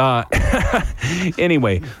 But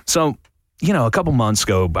anyway, so, a couple months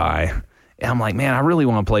go by, and I'm like, man, I really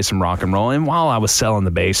want to play some rock and roll. And while I was selling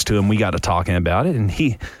the bass to him, we got to talking about it, and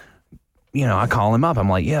he, I call him up. I'm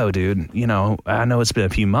like, yo, dude, I know it's been a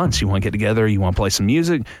few months. You want to get together? You want to play some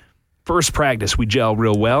music? First practice, we gel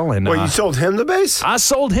real well. And Wait, you sold him the bass? I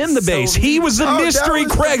sold him the bass. He was the mystery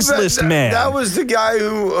Craigslist man. That was the guy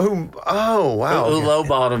who oh, wow. Who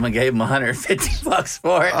lowballed him and gave him $150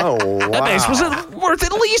 for it. Oh, wow. That bass was worth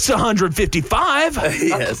at least $155.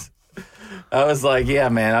 Yes. I was like, yeah,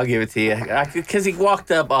 man, I'll give it to you. Because he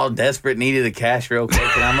walked up all desperate, needed the cash real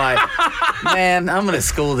quick. And I'm like, man, I'm going to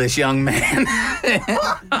school this young man.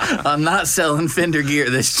 I'm not selling Fender gear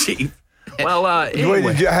this cheap. Well, anyway.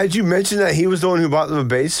 Wait, had you mentioned that he was the one who bought them a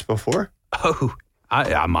bass before? Oh,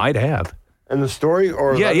 I might have. In the story?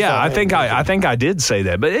 Or Yeah. I think I did say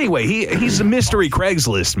that. But anyway, he's a mystery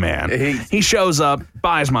Craigslist man. He shows up,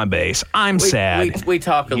 buys my bass. I'm sad. We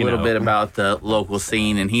talk a little bit about the local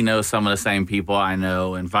scene, and he knows some of the same people I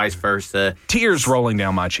know, and vice versa. Tears rolling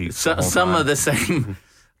down my cheeks. Some of the same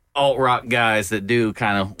alt rock guys that do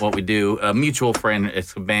kind of what we do. A mutual friend,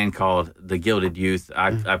 it's a band called The Gilded Youth.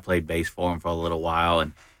 I played bass for him for a little while,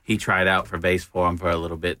 and he tried out for bass for him for a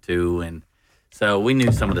little bit too, and so we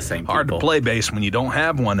knew some of the same people. Hard to play bass when you don't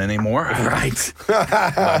have one anymore. Right.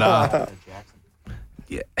 But,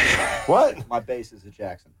 yeah. What? My bass is a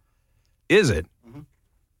Jackson. Is it?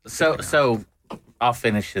 So I'll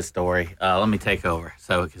finish his story. Let me take over.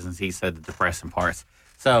 So, because he said the depressing parts.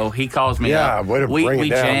 So he calls me up. Way to bring it we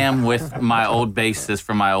down. jam with my old bassist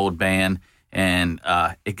from my old band, and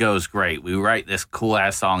it goes great. We write this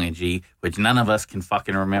cool-ass song in G, which none of us can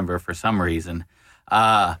fucking remember for some reason.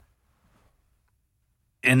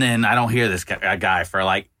 And then I don't hear this guy for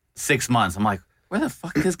like 6 months. I'm like, where the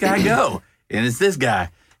fuck did this guy go? And it's this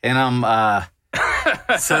guy. And I'm,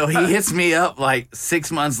 so he hits me up like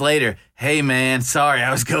 6 months later. Hey, man, sorry,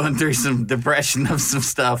 I was going through some depression of some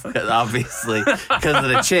stuff, obviously, because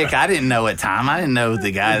of the chick. I didn't know at time. I didn't know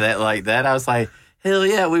the guy that like that. I was like, hell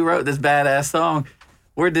yeah, we wrote this badass song.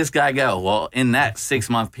 Where'd this guy go? Well, in that 6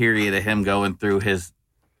 month period of him going through his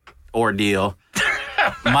ordeal,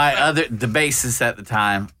 the bassist at the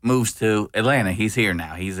time moves to Atlanta. He's here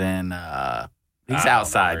now. He's in, he's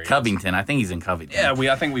outside Covington. I think he's in Covington.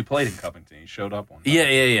 Yeah, I think we played in Covington. He showed up one time.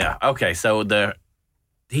 Yeah. Okay, so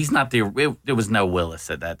he's not there was no Willess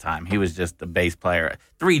at that time. He was just the bass player.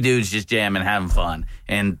 3 dudes just jamming, having fun.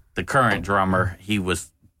 And the current drummer, he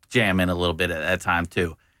was jamming a little bit at that time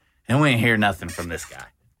too. And we didn't hear nothing from this guy.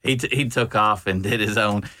 He took off and did his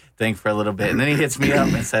own thing for a little bit. And then he hits me up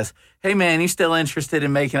and says, hey, man, you still interested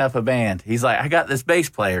in making up a band? He's like, I got this bass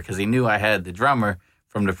player, because he knew I had the drummer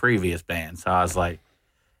from the previous band. So I was like,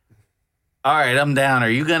 all right, I'm down. Are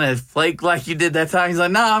you going to flake like you did that time? He's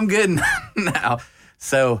like, no, I'm good now.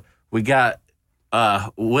 So we got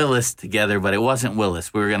Willess together, but it wasn't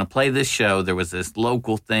Willess. We were going to play this show. There was this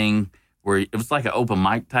local thing where it was like an open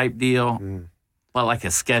mic type deal, but like a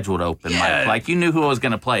scheduled open mic. Like you knew who was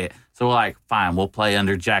going to play it. So we're like, fine, we'll play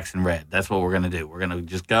under Jackson Red. That's what we're going to do. We're going to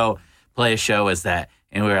just go play a show as that.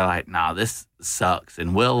 And we were like, nah, this sucks.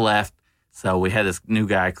 And Will left. So we had this new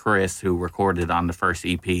guy, Chris, who recorded on the first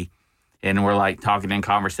EP. And we're like talking in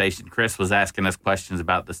conversation. Chris was asking us questions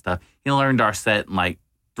about this stuff. He learned our set in like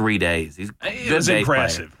 3 days. It was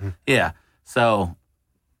impressive. Player. Yeah. So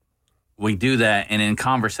we do that. And in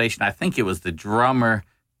conversation, I think it was the drummer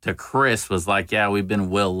to Chris was like, yeah, we've been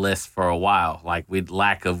Willess for a while. Like, we'd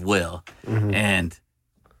lack of will. And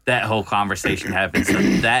that whole conversation happened. So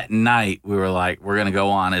that night, we were like, we're going to go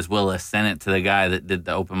on as Willess, sent it to the guy that did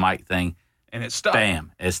the open mic thing. And it stuck.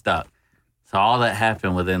 Bam, it stuck. So all that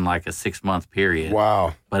happened within like a 6 month period.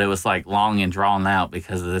 Wow. But it was like long and drawn out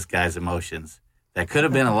because of this guy's emotions. That could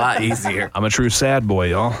have been a lot easier. I'm a true sad boy,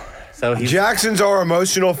 y'all. So Jacksons are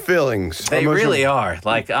emotional feelings. They really are.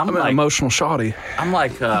 Like I'm an emotional shawty. I'm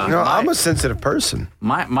like I'm a sensitive person.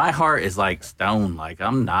 My heart is like stone. Like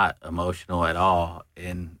I'm not emotional at all,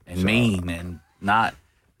 and mean and not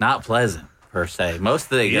pleasant per se.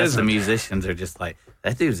 Most of the musicians are just like,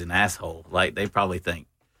 that dude's an asshole. Like they probably think.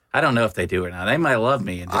 I don't know if they do or not. They might love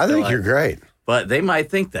me. And I think you're great. But they might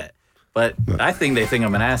think that. But I think they think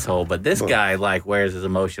I'm an asshole. But this guy like wears his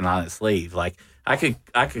emotion on his sleeve. Like I could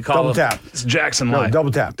call double him. Tap. It's Jackson No, Live.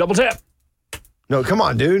 double tap. Double tap. No, come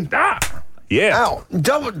on, dude. Yeah. Ow.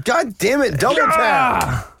 God damn it. Double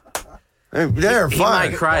tap. They're He fine.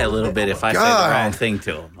 might cry a little bit if I say the wrong thing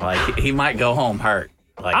to him. Like he might go home hurt.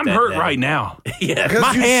 Like I'm that hurt day. right now. Yeah.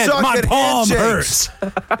 Because you suck my at palm handshakes.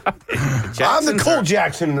 hurts. I'm the cool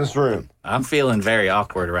Jackson in this room. I'm feeling very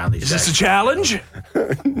awkward around these Is this a guys. challenge?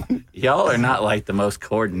 Y'all are not like the most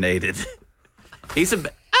coordinated. He's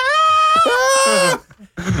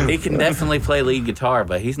he can definitely play lead guitar,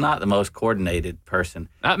 but he's not the most coordinated person.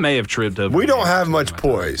 That may have tripped over. We don't have much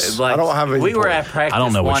poise. Like, I don't have any we were poise. at practice. I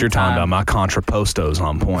don't know what one you're talking time, about. My contraposto's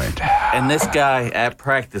on point. And this guy at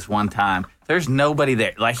practice one time, there's nobody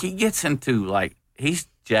there. Like he gets into like he's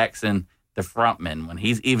Jackson, the frontman, when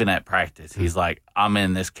he's even at practice. He's like, I'm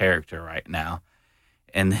in this character right now.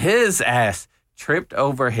 And his ass tripped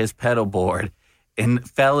over his pedal board and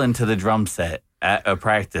fell into the drum set at a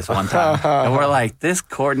practice one time. And we're like, this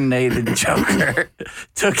coordinated joker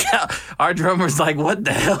took out. Our drummer's like, what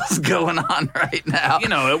the hell's going on right now? You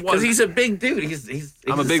know, it was. Because he's a big dude. He's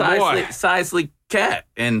I'm a big boy. Sizely cat.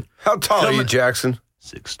 And How tall are you, Jackson?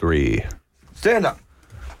 6'3". Stand up.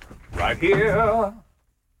 Right here.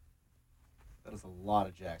 That is a lot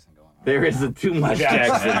of Jackson going on. there is too much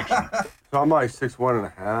Jackson. So I'm like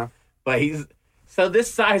 6'1.5". But so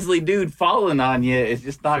this Sizely dude falling on you is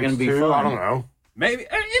just not going to be fun. I don't know. Maybe.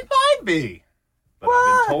 It might be. But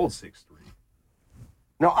I've been told 6'3".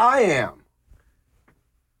 No, I am.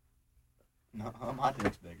 No, my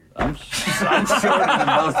dick's bigger. I'm shorter than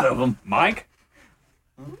most of them. Mike?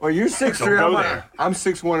 Well, you're 6'3". go there. I'm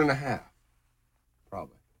 6'1.5".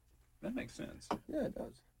 Probably. That makes sense. Yeah, it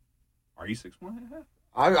does. Are you 6'1.5"?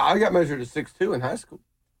 I got measured at 6'2" in high school.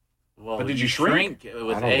 Well, But did you shrink?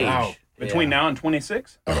 with I don't age? know. Between Yeah. now and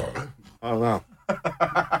 26? I don't know.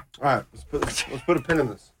 All right, let's put a pin in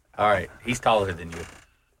this. All right, he's taller than you.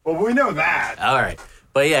 Well, we know that. All right,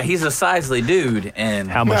 but yeah, he's a Sizely dude, and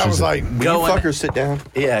How much I is was it? like, will you Going- fuckers sit down?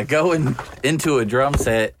 yeah, going into a drum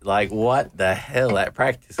set like what the hell at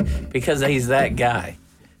practice because he's that guy.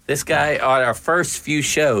 This guy on our first few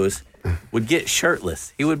shows would get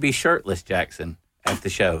shirtless. He would be shirtless, Jackson, at the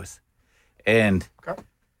shows, and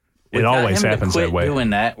we It got always him to happens quit that way. Doing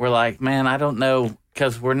that, we're like, man, I don't know,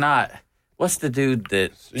 because we're not. What's the dude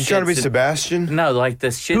that? You trying to be shits in- Sebastian? No, like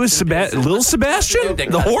this shit. Who is Sebastian? Little Sebastian?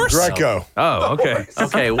 The horse? Greco. Oh, okay.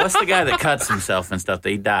 Okay, what's the guy that cuts himself and stuff? That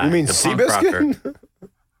he died. You mean the punk rocker. Seabiscuit?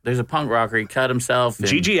 There's a punk rocker. He cut himself. And,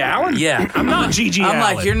 Gigi Allen? Yeah, I'm not Gigi I'm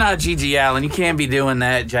Allen. like, you're not Gigi Allen. You can't be doing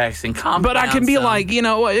that, Jackson. Calm But I down, can be son. like, you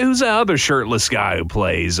know, who's the other shirtless guy who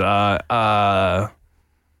plays?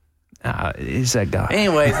 Is that guy?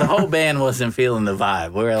 Anyways, the whole band wasn't feeling the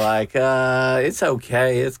vibe. We were like, it's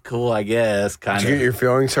okay. It's cool, I guess. Kind Did you get of. your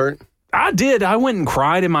feelings hurt? I did. I went and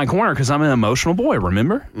cried in my corner because I'm an emotional boy,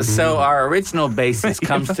 remember? So our original bassist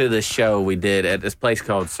comes to the show we did at this place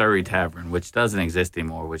called Surrey Tavern, which doesn't exist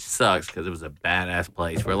anymore, which sucks because it was a badass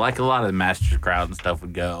place where like a lot of the Masters crowd and stuff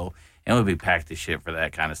would go, and we'd be packed as shit for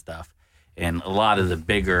that kind of stuff. And a lot of the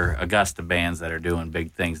bigger Augusta bands that are doing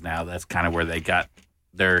big things now, that's kind of where they got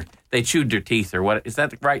they chewed their teeth, or what is that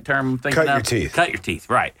the right term I'm thinking Cut your of? teeth. Cut your teeth,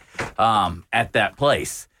 right. At that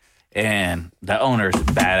place. And the owner's a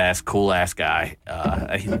badass, cool ass guy,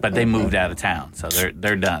 but they moved out of town, so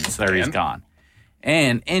they're done. Surrey's gone.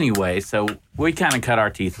 And anyway, so we kind of cut our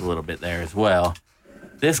teeth a little bit there as well.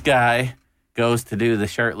 This guy goes to do the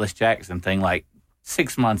shirtless Jackson thing like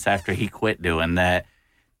 6 months after he quit doing that.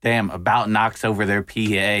 Damn, about knocks over their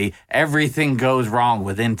PA. Everything goes wrong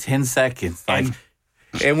within 10 seconds. Like.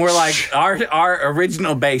 And we're like, our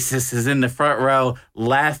original bassist is in the front row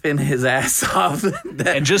laughing his ass off.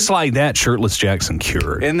 And just like that, shirtless Jackson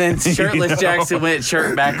cured. And then shirtless You know? Jackson went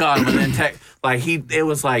shirt back on. But then it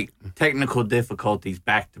was like technical difficulties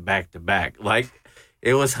back to back to back. Like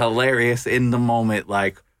it was hilarious in the moment.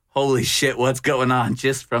 Like holy shit, what's going on?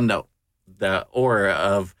 Just from the aura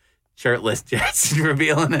of shirtless Jackson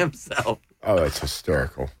revealing himself. Oh, that's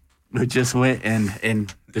hysterical. We just went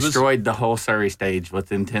and destroyed the whole Surrey stage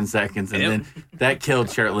within 10 seconds. And then that killed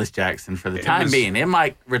shirtless Jackson for the time being. It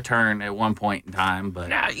might return at one point in time, but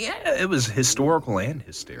Yeah, it was historical and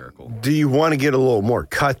hysterical. Do you want to get a little more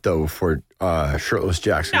cut, though, for shirtless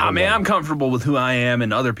Jackson? Nah, man, I'm comfortable with who I am,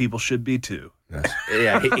 and other people should be too.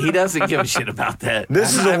 yeah, he doesn't give a shit about that.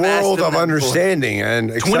 This is a I've asked world him of that before. understanding and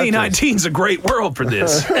acceptance. 2019 is a great world for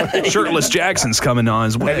this. Shirtless Jackson's coming on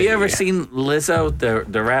as well. Have you ever seen Lizzo,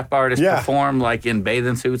 the rap artist, Yeah. perform like in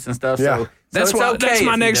bathing suits and stuff? Yeah. So That's it's why. okay That's if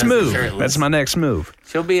my he next does it move. shirtless. That's my next move.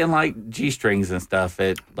 She'll be in like G-strings and stuff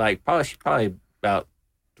at like she's probably about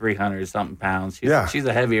 300 something pounds. She's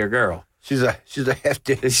a heavier girl. She's a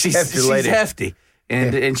hefty, She's hefty lady. hefty,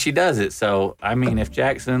 and she does it. So I mean, if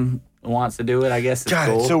Jackson wants to do it, I guess it's God,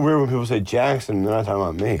 cool. it's so weird when people say Jackson, they're not talking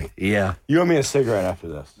about me. Yeah. You owe me a cigarette after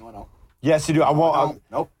this. No, I don't. Yes, you do. I won't.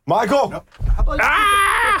 Nope. Michael! Nope. How about you get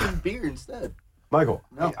a fucking beer instead? Michael,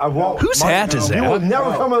 No. I won't. Whose hat is You will that?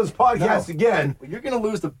 never come on this podcast No. again. Well, you're going to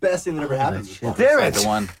lose the best thing that ever happened. to you. Damn Like it. the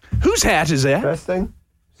one. Whose hat is that? Best thing?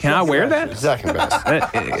 Can I wear that? Second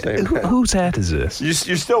best. Whose hat is this?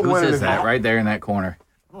 You're still Whose winning. is that right there in that corner?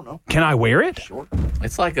 I don't know. Can I wear it?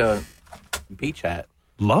 It's like a beach hat.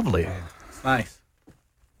 Lovely. It's nice.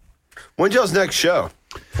 When's y'all's next show?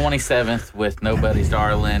 27th with Nobody's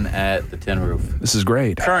Darling at the Tin Roof. This is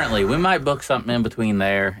great. Currently, we might book something in between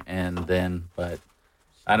there and then, but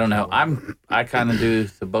I don't know. I kind of do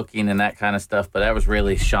the booking and that kind of stuff, but that was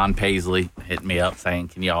really Sean Paisley hit me up saying,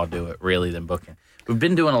 "Can y'all do it?" Really than booking. We've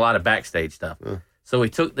been doing a lot of backstage stuff. So we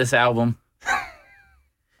took this album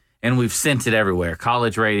and we've sent it everywhere.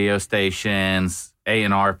 College radio stations,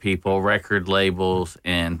 A&R people, record labels,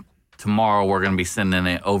 and tomorrow we're going to be sending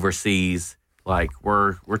it overseas. Like,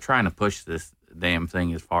 we're trying to push this damn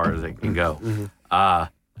thing as far as it can go.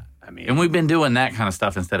 And we've been doing that kind of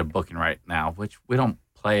stuff instead of booking right now, which we don't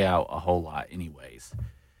play out a whole lot anyways.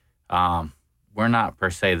 We're not per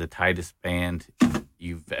se the tightest band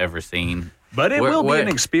you've ever seen. But it will be an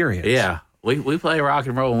experience. Yeah. We play rock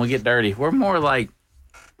and roll and we get dirty. We're more like,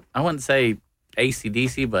 I wouldn't say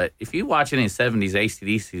AC/DC, but if you watch any 70s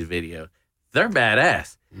AC/DC video, they're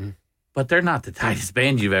badass. But they're not the tightest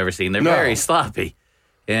band you've ever seen. They're very sloppy.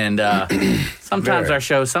 And sometimes our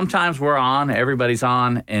shows, sometimes we're on, everybody's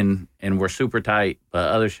on, and we're super tight. But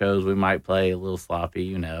other shows we might play a little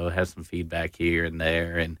sloppy, have some feedback here and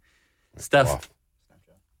there, and stuff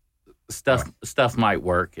might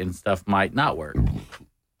work and stuff might not work.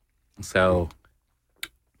 So,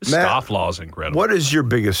 Scofflaw is incredible. What is your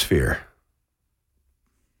biggest fear?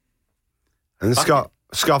 And the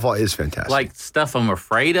Scofflaw is fantastic. Like stuff I'm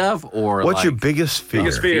afraid of, or what's your biggest fear?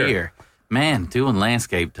 Biggest fear. Man, doing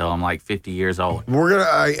landscape till I'm like 50 years old. We're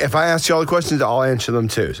gonna. If I ask you all the questions, I'll answer them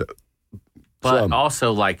too. But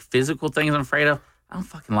also, like physical things I'm afraid of. I don't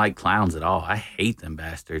fucking like clowns at all. I hate them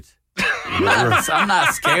bastards. I'm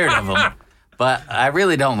not scared of them, but I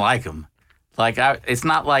really don't like them. Like, it's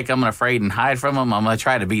not like I'm afraid and hide from them. I'm gonna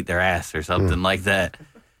try to beat their ass or something like that.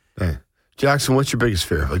 Hey, Jackson, what's your biggest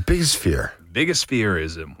fear? Like biggest fear? Biggest fear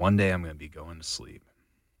is that one day I'm going to be going to sleep,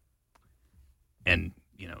 and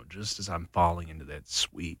just as I'm falling into that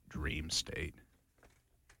sweet dream state,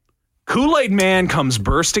 Kool-Aid Man comes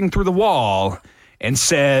bursting through the wall and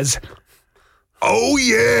says, "Oh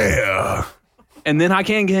yeah." And then I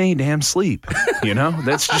can't get any damn sleep.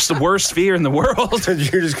 That's just the worst fear in the world.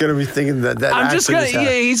 You're just going to be thinking that. I'm just going to,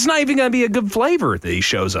 he's not even going to be a good flavor that he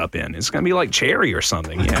shows up in. It's going to be like cherry or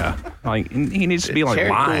something. Yeah. Like, he needs to be like cherry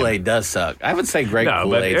lime. Kool-Aid does suck. I would say grape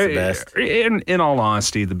Kool-Aid's the best. In all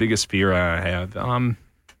honesty, the biggest fear I have, I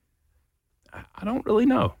don't really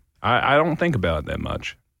know. I don't think about it that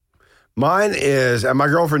much. Mine is, and my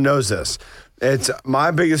girlfriend knows this, my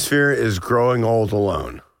biggest fear is growing old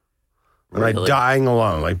alone. Like dying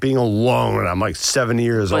alone, like being alone when I'm like 70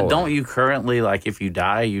 years old. But don't you currently, like if you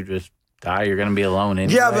die, you just die, you're going to be alone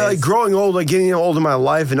anyways? Yeah, but like growing old, like getting old in my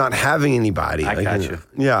life and not having anybody. I got you.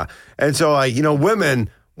 Yeah. And so like, women,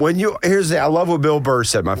 I love what Bill Burr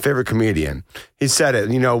said, my favorite comedian. He said it,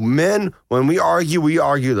 men, when we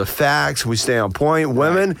argue the facts, we stay on point.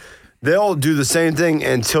 Women, they'll do the same thing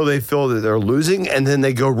until they feel that they're losing, and then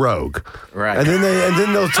they go rogue. Right. And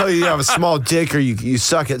then they'll tell you have a small dick or you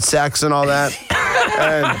suck at sex and all that.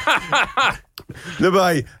 And they'll be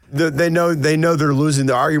like, they know they're losing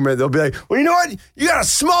the argument. They'll be like, well, you know what? You got a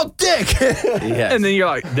small dick. Yes. And then you're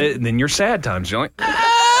like, then you're sad times. You're like,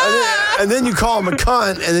 and then you call them a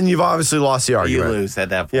cunt, and then you've obviously lost the argument. You lose at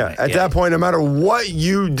that point. Yeah, at that point, no matter what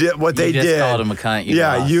you did, they did. You just called them a cunt.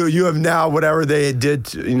 You have now, whatever they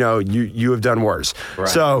did, you have done worse. Right.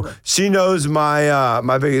 So she knows my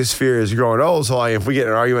biggest fear is growing old. So like, if we get in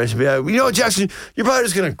an argument, she'll be like, Jackson, you're probably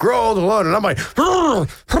just going to grow old alone. And I'm like,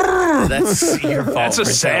 that's your fault. That's a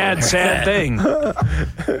sad thing.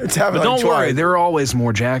 It's happened. But don't worry, there are always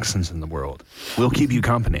more Jacksons in the world. We'll keep you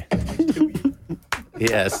company.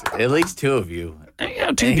 Yes, at least two of you.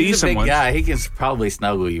 Yeah, two and he's decent a big ones. guy. He can probably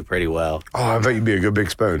snuggle you pretty well. Oh, I bet you'd be a good big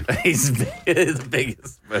spoon. He's the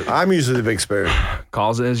biggest spoon. I'm usually the big spoon.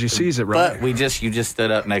 Calls it as you sees it, right? But you just stood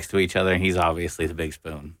up next to each other, and he's obviously the big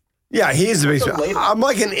spoon. Yeah, he's the big spoon. I'm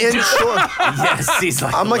like an inch short. Yes, he's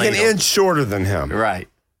like. I'm like an inch shorter than him. Right.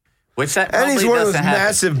 Which that and he's wearing those happen.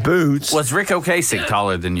 massive boots. Was Rick Ocasek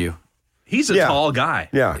taller than you? He's a tall guy.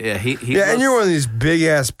 Yeah. Yeah, he and you're wearing these big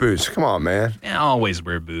ass boots. Come on, man. Yeah, I always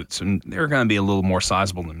wear boots, and they're going to be a little more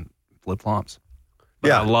sizable than flip flops.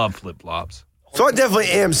 Yeah, I love flip flops. So I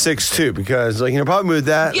definitely am 6'2", because probably with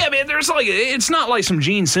that. Yeah, man. It's not like some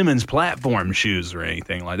Gene Simmons platform shoes or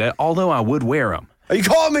anything like that. Although I would wear them. Are you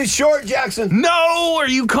calling me short, Jackson? No. Are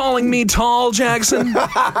you calling me tall, Jackson?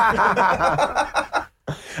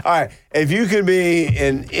 All right, if you could be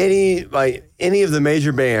in any of the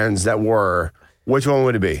major bands that were, which one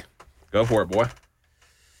would it be? Go for it, boy.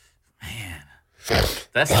 Man,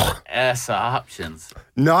 that's ass options.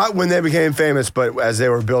 Not when they became famous, but as they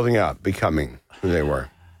were building up, becoming who they were.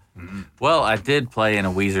 Well, I did play in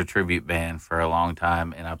a Weezer tribute band for a long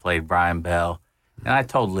time, and I played Brian Bell, and I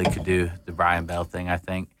totally could do the Brian Bell thing, I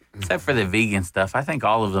think, except for the vegan stuff. I think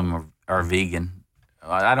all of them are vegan.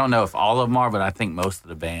 I don't know if all of them are, but I think most of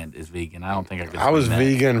the band is vegan. I don't think I could. I was swing that.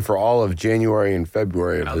 vegan for all of January and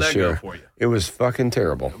February of How'd this that go year. for you? It was fucking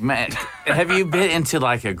terrible. Man, have you been into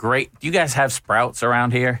like a great? Do you guys have Sprouts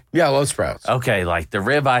around here? Yeah, I love Sprouts. Okay, like the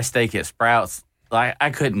ribeye steak at Sprouts. Like I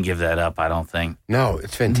couldn't give that up. I don't think. No,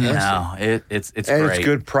 it's fantastic. No, it's and great. it's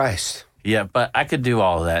good priced. Yeah, but I could do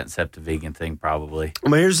all of that except the vegan thing probably.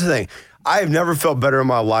 But here's the thing. I have never felt better in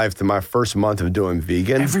my life than my first month of doing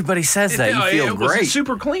vegan. Everybody says that. You feel it was great.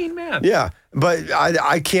 super clean, man. Yeah, but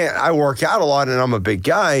I can't. I work out a lot and I'm a big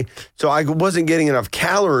guy, so I wasn't getting enough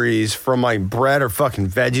calories from like bread or fucking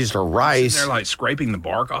veggies or rice. They're like scraping the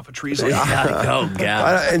bark off of trees. Like, Oh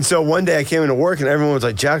God. And so one day I came into work and everyone was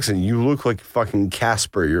like, Jackson, you look like fucking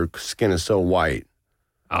Casper. Your skin is so white.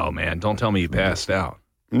 oh man, don't tell me you passed out.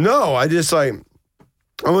 No, I just like,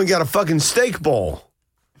 I went and got a fucking steak bowl.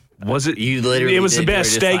 Was it? You literally It was the did. You were best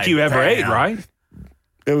just steak like, you ever ate, "Damn." right?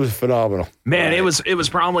 It was phenomenal. Man, it was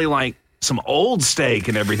probably like some old steak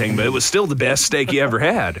and everything, but it was still the best steak you ever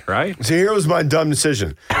had, right? So here was my dumb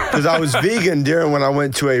decision. Because I was vegan during when I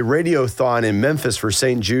went to a radiothon in Memphis for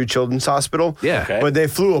St. Jude Children's Hospital. Yeah. Okay. But they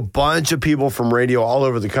flew a bunch of people from radio all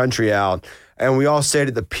over the country out. And we all stayed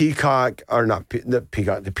at the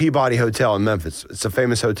the Peabody Hotel in Memphis. It's a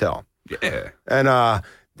famous hotel. Yeah.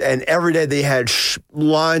 And every day they had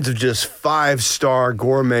lines of just 5-star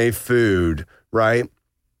gourmet food, right?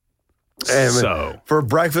 And So? for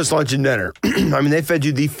breakfast, lunch, and dinner, I mean, they fed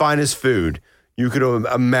you the finest food you could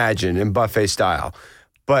imagine in buffet style.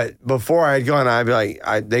 But before I had gone, I'd be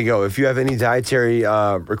like, they go, if you have any dietary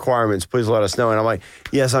requirements, please let us know. And I'm like,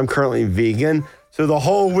 yes, I'm currently vegan. So the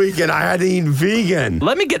whole weekend I had to eat vegan.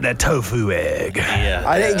 Let me get that tofu egg. Yeah.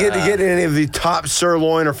 I didn't get to get any of the top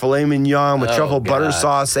sirloin or filet mignon with Oh, truffle butter God.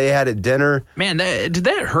 sauce they had at dinner. Man, did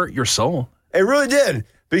that hurt your soul? It really did,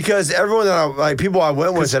 because everyone people I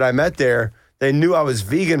went with that I met there, they knew I was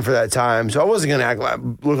vegan for that time, so I wasn't gonna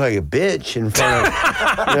look like a bitch in front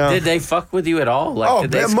of. You know? Did they fuck with you at all? Like, Oh,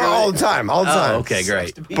 did they screw all it? the time, all the time. Oh, okay,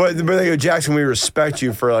 great. But they go, Jackson, we respect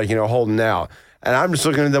you for holding out. And I'm just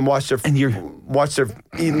looking at them watch their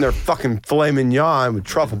eating their fucking filet mignon with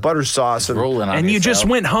truffle butter sauce Rolling on And you just yourself.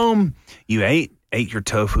 went home, you ate your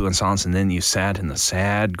tofu and sauce, and then you sat in the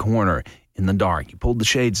sad corner in the dark. You pulled the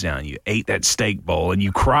shades down. You ate that steak bowl, and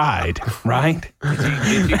you cried, right?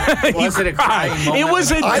 Was it a crying moment? It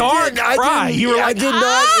was a dark cry. You were like,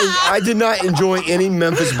 I did not enjoy any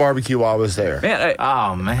Memphis barbecue while I was there. man,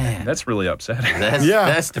 Oh man, that's really upsetting.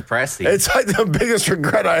 that's depressing. It's like the biggest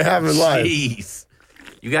regret I have in life. Jeez,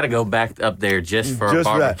 you got to go back up there just for a Just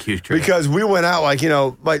for that. barbecue trip. Because we went out like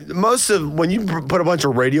most of when you put a bunch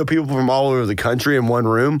of radio people from all over the country in one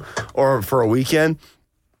room or for a weekend,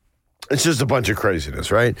 it's just a bunch of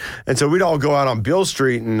craziness, right? And so we'd all go out on Beale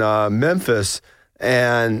Street in Memphis,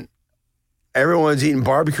 and everyone's eating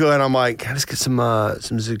barbecue, and I'm like, can I just get some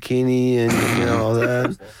zucchini and all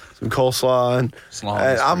that, some coleslaw, and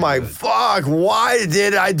I'm like, fuck, why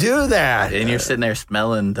did I do that? and you're sitting there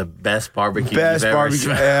smelling the best barbecue Best you've ever barbecue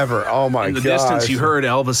smelled. ever. Oh my god! In the distance, you heard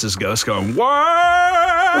Elvis's ghost going, "What?"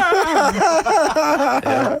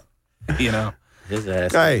 His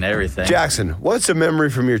ass Hey, and everything. Jackson, what's a memory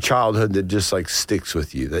from your childhood that just sticks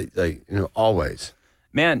with you? That always.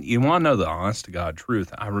 Man, you want to know the honest to God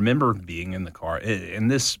truth? I remember being in the car,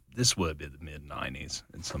 and this would have been the mid-'90s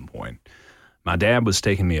at some point. My dad was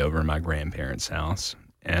taking me over to my grandparents' house,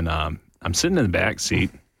 and I'm sitting in the back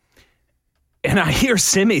seat, and I hear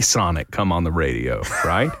Semisonic come on the radio,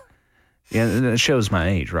 right? Yeah, that shows my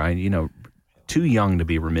age, right? Too young to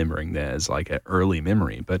be remembering that as like an early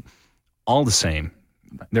memory, but all the same,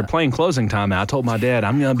 they're playing Closing Time. I told my dad,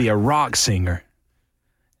 I'm going to be a rock singer.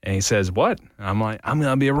 And he says, what? I'm like, I'm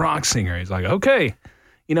going to be a rock singer. He's like, okay.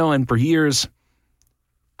 And for years,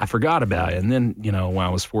 I forgot about it. And then, when I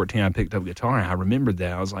was 14, I picked up guitar and I remembered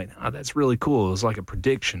that. I was like, oh, that's really cool. It was like a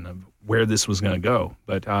prediction of where this was going to go.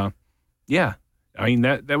 But, yeah, I mean,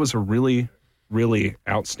 that was a really, really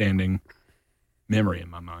outstanding memory in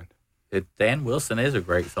my mind. Dan Wilson is a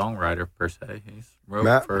great songwriter, per se. He's wrote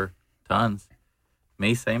Matt? for tons.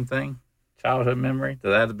 Me, same thing. Childhood memory.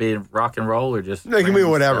 Does that have to be rock and roll or just? It can be random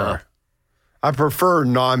whatever. stuff? I prefer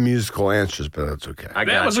non-musical answers, but that's okay. I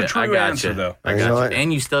That got was a you. true I got answer, you. though. I You got know you. what?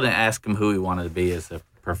 And you still didn't ask him who he wanted to be as a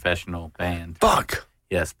professional band. Fuck.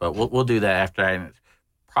 Yes, but we'll do that after I.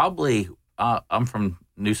 Probably, I'm from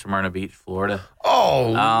New Smyrna Beach, Florida.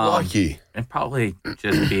 Oh, lucky. And probably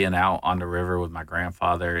just being out on the river with my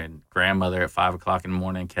grandfather and grandmother at 5 o'clock in the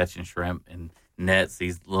morning catching shrimp and nets,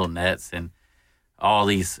 these little nets, and all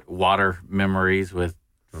these water memories with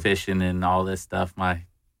fishing and all this stuff. My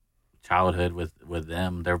childhood with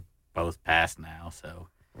them, they're both past now, so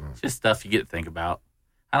it's just stuff you get to think about.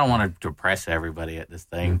 I don't want to depress everybody at this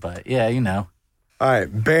thing, but yeah, you know. All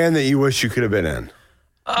right, band that you wish you could have been in.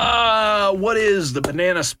 What is the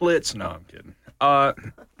Banana Splits? No, I'm kidding.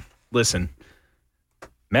 Listen,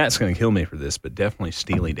 Matt's gonna kill me for this, but definitely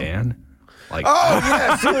Steely Dan. Like, oh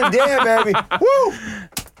yeah, Steely Dan, baby. Woo!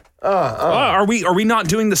 are we not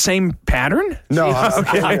doing the same pattern? No,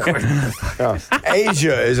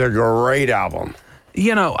 Asia is a great album.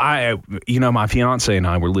 My fiance and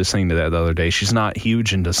I were listening to that the other day. She's not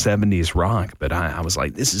huge into 70s rock, but I was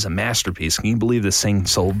like, this is a masterpiece. Can you believe this thing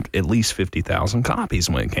sold at least 50,000 copies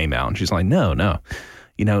when it came out? And she's like, no.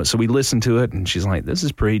 So we listened to it, and she's like, this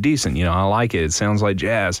is pretty decent. I like it. It sounds like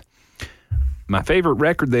jazz. My favorite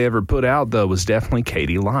record they ever put out, though, was definitely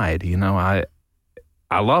Katie Lied.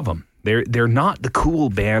 I love them. They're not the cool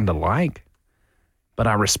band to like, but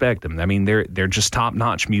I respect them. I mean, they're just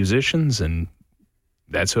top-notch musicians, and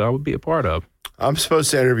that's who I would be a part of. I'm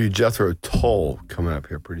supposed to interview Jethro Tull coming up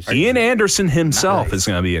here pretty soon. Ian Anderson himself is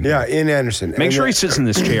going to be in here. Yeah, Ian Anderson. Make sure he sits in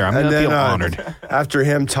this chair. I'm going to feel honored. After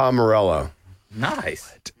him, Tom Morello.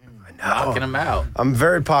 Nice. Knocking him out. I'm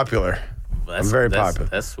very popular. I'm very popular.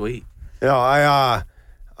 That's sweet. What was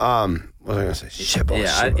I going to say?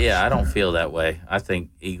 Shitballs. I don't feel that way. I think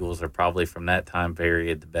Eagles are probably from that time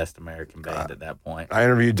period the best American band at that point. I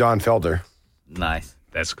interviewed Don Felder. Nice.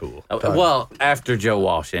 That's cool. Well, after Joe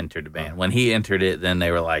Walsh entered the band. When he entered it, then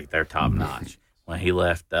they were like, they're top notch. When he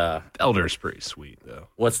left, Felder's pretty sweet though.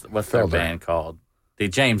 What's their band called? The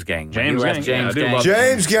James Gang. James Gang.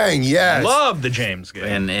 James Gang, yes. Love the James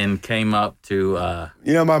Gang. And came up to...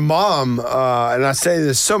 my mom, and I say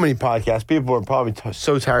this so many podcasts, people are probably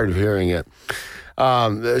so tired of hearing it.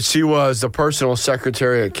 She was the personal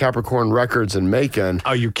secretary at Capricorn Records in Macon.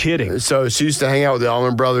 Oh, you're kidding. So she used to hang out with the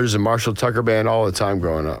Allman Brothers and Marshall Tucker Band all the time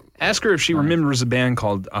growing up. Ask her if she remembers a band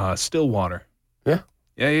called Stillwater. Yeah?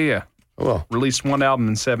 Yeah. Well, released one album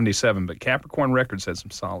in 77, but Capricorn Records had some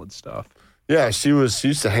solid stuff. Yeah, she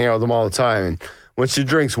used to hang out with them all the time. And when she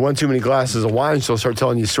drinks one too many glasses of wine, she'll start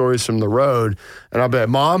telling you stories from the road. And I'll be like,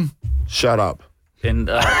 Mom, shut up. And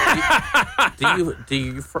are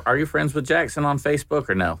you friends with Jackson on Facebook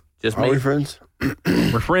or no? Just me? Are we friends?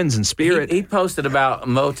 We're friends in spirit. He posted about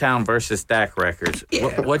Motown versus Stack Records.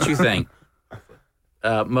 Yeah. What you think?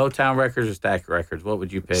 Motown Records or Stack Records? What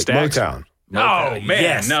would you pick? Motown. Oh, man.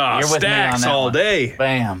 Yes. No, You're with Stacks me on that all one. day.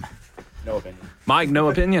 Bam. No opinion. Mike, no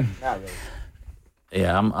opinion? Not really.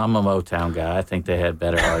 Yeah, I'm a Motown guy. I think they had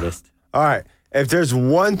better artists. All right. If there's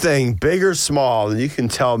one thing, big or small, that you can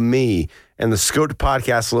tell me and the Scoped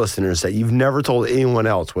podcast listeners that you've never told anyone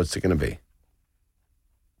else, what's it going to be?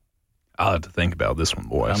 I'll have to think about this one,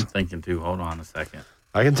 boys. I'm thinking too. Hold on a second.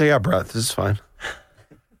 I can take a breath. This is fine.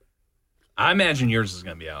 I imagine yours is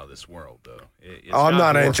going to be out of this world, though. I'm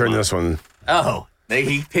not answering this one. Oh,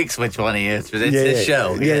 he picks which one he answers. It's his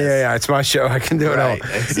show. Yeah. It's my show. I can do it all.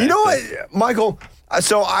 Exactly. You know what, Michael?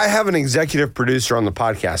 So I have an executive producer on the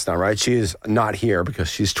podcast now, right? She is not here because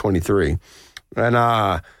she's 23. But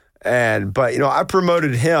I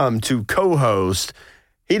promoted him to co-host.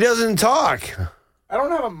 He doesn't talk. I don't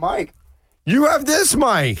have a mic. You have this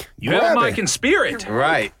mic. You have a mic in spirit.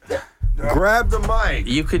 Right. Grab the mic.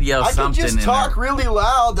 You could yell I something can just talk really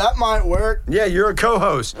loud. That might work. Yeah, you're a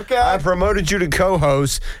co-host. Okay. I promoted you to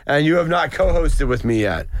co-host, and you have not co-hosted with me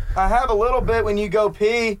yet. I have a little bit when you go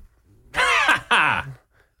pee.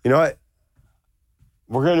 You know what?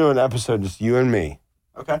 We're going to do an episode just you and me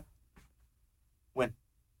Okay. When?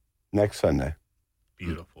 next Sunday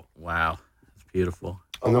Beautiful. Wow. That's beautiful.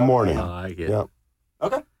 in the morning. I like it. Yep.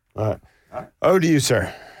 Okay. All right. Oh, to you,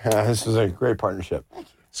 sir. This is a great partnership.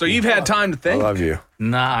 So you've had time to think. I love you.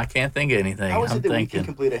 Nah, I can't think of anything. How is I'm it that we can thinking.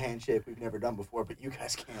 complete a handshake we've never done before, but you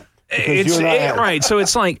guys can't? It's you and I- right. So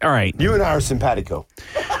it's like, all right, You and I are simpatico.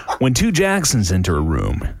 when two Jacksons enter a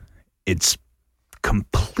room, it's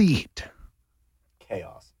complete.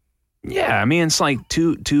 Chaos. Yeah, I mean, it's like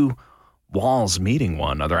two walls meeting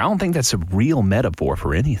one another. I don't think that's a real metaphor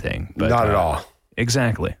for anything. But, Not at all.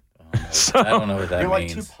 Exactly. I don't know what that You're like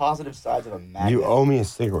means. two positive sides of a magnet. You owe me a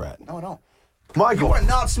cigarette. No, I don't. Michael, You are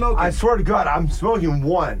not smoking. I swear to God, I'm smoking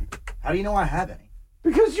one. How do you know I have any?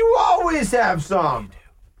 Because you always have some.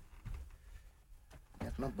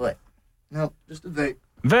 That's my butt. No, just a vape.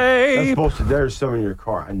 That's Vape. bullshit. There's some in your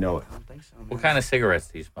car. I know it. I don't think so. What kind of cigarettes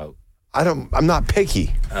do you smoke? I'm not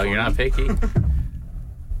picky. Oh, you're not picky?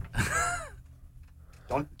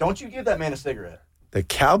 Don't you give that man a cigarette. The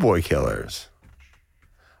Cowboy Killers.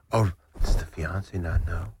 Oh, does the fiance not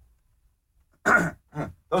know?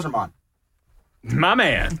 Those are mine. My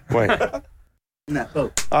man. Wait. In that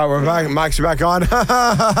boat. All right, we're back. Mike's back on. Funny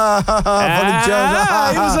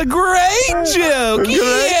It was a great joke.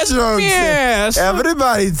 Great jokes. Yes.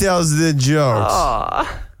 Everybody tells the jokes. All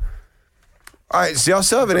right, so y'all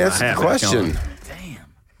still haven't answered the question. Damn.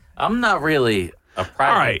 I'm not really a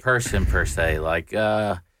private person per se. Like,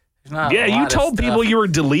 there's not a you lot of told stuff. people you were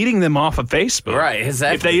deleting them off of Facebook. Right,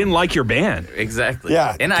 exactly. If they didn't like your band. Exactly.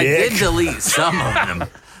 Yeah, and I did delete some of them.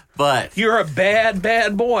 But You're a bad,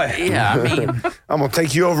 bad boy. yeah, I mean, I'm going to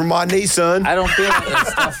take you over my knee, son. I don't feel like that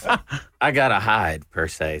stuff I gotta hide per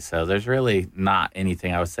se. So there's really not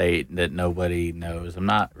anything I would say that nobody knows. I'm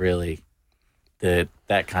not really that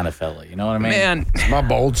kind of fella. You know what I mean? Man, My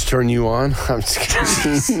bulge turn you on? I'm just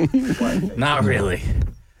kidding. Not really.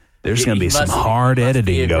 there's going to be You some must- hard you must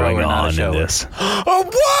be editing a going grower, not a on in shower. this. Oh,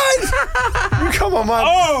 what? You come on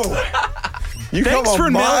my... You Thanks come for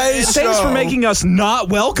on my thanks for show. making us not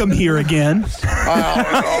welcome here again.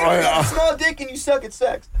 Small dick and you suck at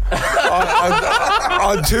sex.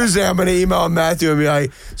 On Tuesday, I'm going to email Matthew and be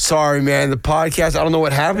like, sorry, man, the podcast, I don't know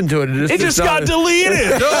what happened to it. It just got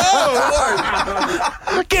deleted.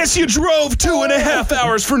 Guess you drove 2.5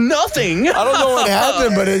 hours for nothing. I don't know what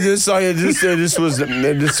happened, but it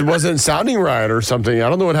just wasn't sounding right or something. I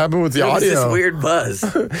don't know what happened with the It was audio. this weird buzz.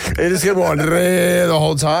 It just kept going the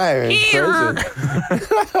whole time. It's crazy.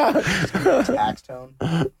 Tax tone.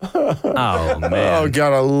 Oh, man. Oh,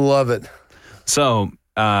 God, I love it. So,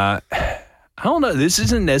 I don't know. This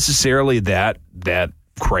isn't necessarily that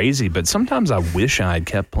crazy, but sometimes I wish I had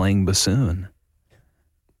kept playing bassoon.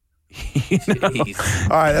 Jeez.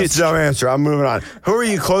 All right, that's a dumb answer. I'm moving on. Who are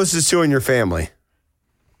you closest to in your family?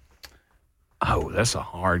 Oh, that's a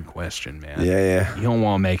hard question, man. Yeah. You don't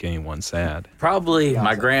want to make anyone sad. Probably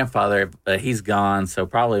my grandfather, he's gone, so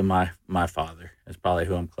probably my father is probably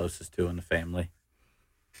who I'm closest to in the family,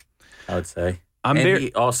 I would say.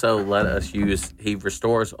 He also let us use, he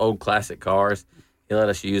restores old classic cars. He let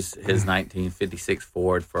us use his 1956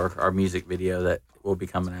 Ford for our music video that will be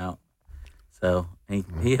coming out. So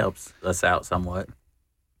he helps us out somewhat.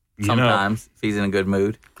 Sometimes, if he's in a good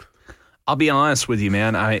mood. I'll be honest with you,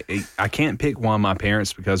 man. I can't pick one of my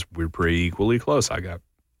parents because we're pretty equally close.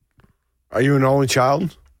 Are you an only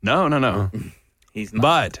child? No. He's not.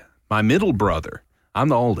 But my middle brother, I'm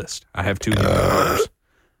the oldest. I have 2 younger brothers,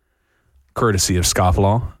 courtesy of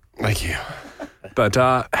Scofflaw. Thank you. But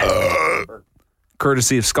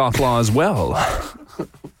courtesy of Scofflaw as well.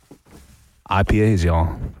 IPAs,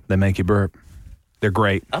 y'all. They make you burp. They're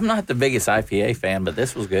great. I'm not the biggest IPA fan, but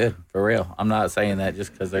this was good, for real. I'm not saying that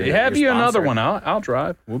just because they're Have you your another sponsor, one? I'll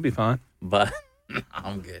drive. We'll be fine. But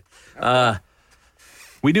I'm good.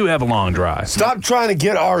 We do have a long drive. Stop trying to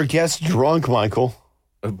get our guests drunk, Michael,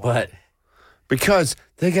 But because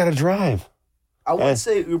they got to drive. I wouldn't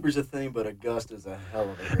say Uber's a thing, but Augusta's a hell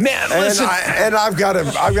of a thing. Man, And listen. I've got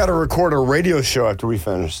to record a radio show after we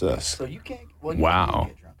finish this. So you can't. Well, Wow. You can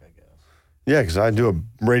get drunk, I guess. Yeah, because I do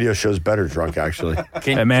a radio show's better drunk, actually.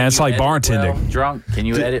 Hey, man, it's you like edit bartending. well drunk? Can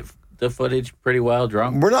you edit the footage pretty well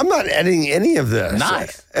drunk? I'm not editing any of this.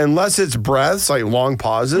 Nice. Unless it's breaths, like long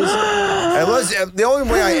pauses. The only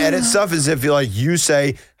way I edit stuff is if you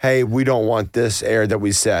say, hey, we don't want this aired that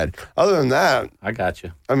we said. Other than that, I got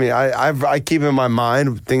you. I mean, I keep in my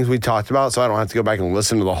mind things we talked about so I don't have to go back and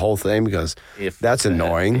listen to the whole thing because that's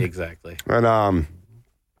annoying. Exactly. And,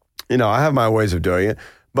 I have my ways of doing it.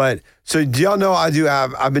 But, so do y'all know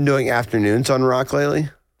I've been doing afternoons on Rock lately?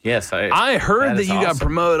 Yes, I heard that is you got awesome.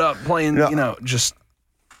 promoted up playing, just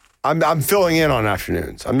I'm filling in on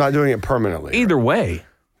afternoons. I'm not doing it permanently. either way.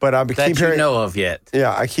 But I that keep you hearing, know of yet.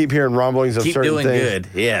 yeah, I keep hearing rumblings of Keep certain doing things. good.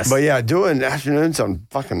 Yes. But yeah, doing afternoons on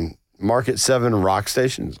fucking Market 7 rock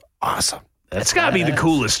stations, awesome. It's got to be the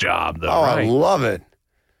coolest job, though, Oh, I right? love it.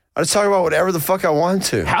 I just talk about whatever the fuck I want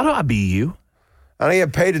to. How do I be you? I don't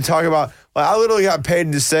get paid to talk about, I literally got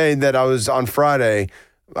paid to say that I was on Friday.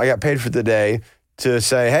 I got paid for the day to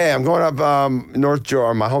say, hey, I'm going up North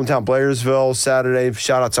Georgia, my hometown Blairsville, Saturday.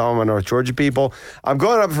 Shout out to all my North Georgia people. I'm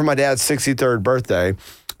going up for my dad's 63rd birthday,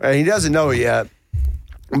 and he doesn't know it yet.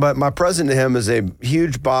 But my present to him is a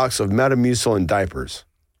huge box of Metamucil and diapers.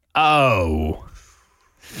 Oh.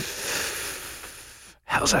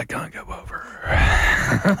 How's that going to go over?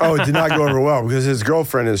 Oh, it did not go over well because his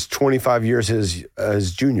girlfriend is 25 years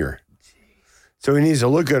his junior. So he needs to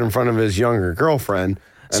look good in front of his younger girlfriend.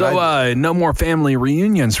 And So, no more family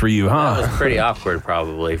reunions for you, That huh? was pretty awkward,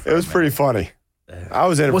 probably. it was pretty funny. I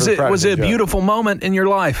was in it Was for the it a practical joke. beautiful moment in your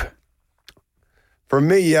life? For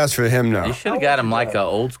me, yes. For him, no. You should have got him like an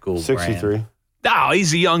old school 63. brand. Oh,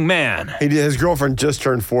 he's a young man. His girlfriend just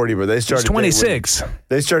turned 40, but they He's started 26.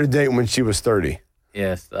 They started dating when she was 30.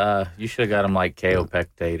 Yes, you should have got him like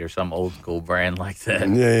Kaopectate or some old school brand like that.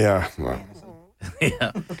 Yeah. Well,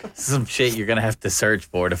 Yeah, some shit you're gonna have to search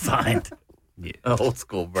for to find old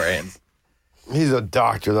school brands. he's a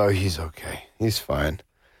doctor, though. He's okay. He's fine.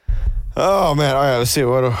 Oh, man. All right, let's see.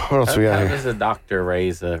 What else we got How here? does a doctor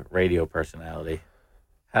raise a radio personality?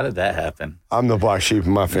 How did that happen? I'm the black sheep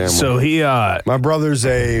in my family. So he my brother's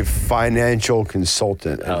a financial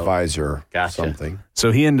consultant, advisor, gotcha. something.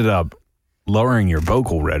 so he ended up lowering your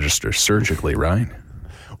vocal register surgically, right?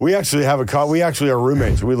 We actually have we actually are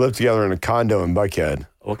roommates. We live together in a condo in Buckhead.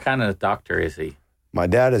 What kind of doctor is he? My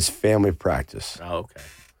dad is family practice. Oh, okay.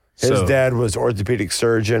 His So- dad was orthopedic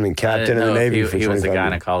surgeon and I captain didn't in the know if Navy for he was a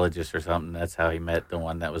 25 years. gynecologist or something. That's how he met the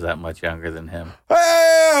one that was that much younger than him.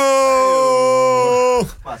 Hey-oh!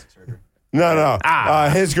 Plastic surgery. No.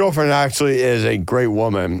 His girlfriend actually is a great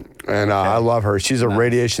woman, and I love her. She's a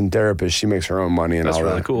radiation therapist. She makes her own money and That's all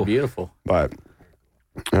really that. cool. Beautiful. But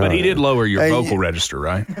But he did lower your Hey, vocal register,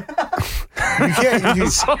 right? you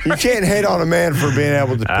can't hate on a man for being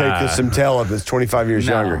able to pick some tail up that's 25 years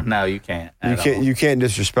younger. No, you can't. You can't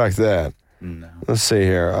disrespect that. No. Let's see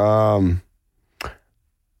here.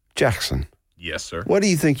 Jackson, Yes, sir. what do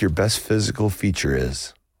you think your best physical feature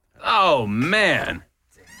is? Oh, man.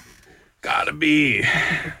 Gotta be.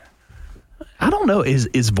 I don't know.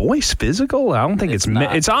 Is voice physical? I don't think it's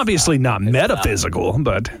not. it's obviously not metaphysical,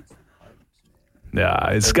 but yeah,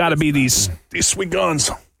 it's got to be these sweet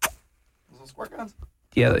guns. Those squirt guns?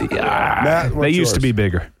 Yeah, Matt, they what's used to yours? be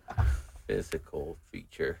bigger. Physical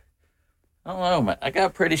feature. I don't know, man. I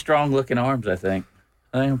got pretty strong looking arms, I think.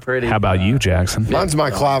 I think I'm pretty. How about you, Jackson? Mine's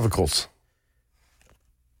my clavicles.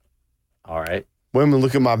 All right. Women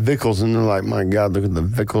look at my vickles and they're like, my God, look at the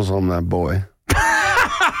vickles on that boy.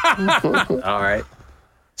 All right.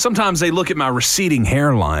 Sometimes they look at my receding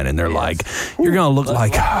hairline and they're like, "You're gonna look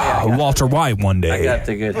like Walter White one I day." got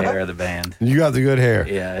the good hair of the band. You got the good hair.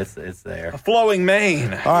 Yeah, it's there. Flowing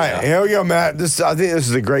mane. All right, here we go, Matt. I think this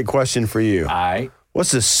is a great question for you. All right.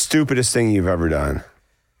 What's the stupidest thing you've ever done?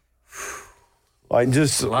 Like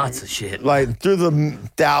just Lots of shit. like through the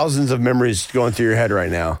thousands of memories going through your head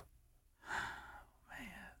right now.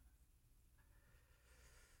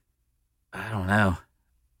 I don't know.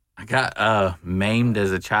 I got maimed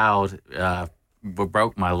as a child.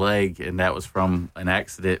 Broke my leg, and that was from an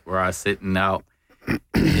accident where I was sitting out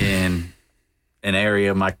in an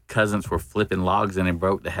area my cousins were flipping logs in and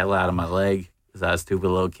broke the hell out of my leg because I was a stupid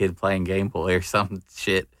little kid playing Game Boy or some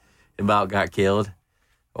shit. About got killed.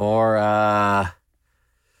 Or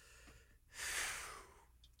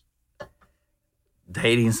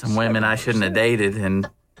dating some women I shouldn't have dated, and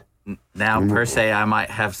now per se I might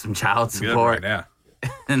have some child support. Yeah.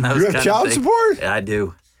 And those You have kind of child things. support? Yeah, I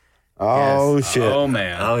do. Oh Yes. shit! Oh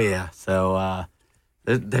man. Oh yeah. So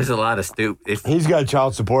there's a lot of stupid. He's got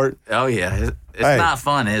child support. Oh yeah. It's Hey. not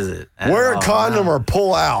fun, is it? At Wear a all? condom or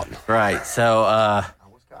pull out. Right. So I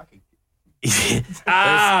was cocky.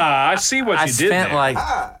 I see what I you did spent there.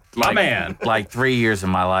 like man. like 3 years of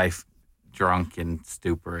my life drunk and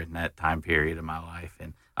stupor in that time period of my life,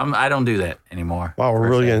 and I don't do that anymore. Wow, we're per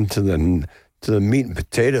really se. getting to the meat and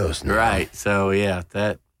potatoes now. Right. So yeah,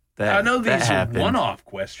 that I know that these are happened. one-off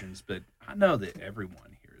questions, but I know that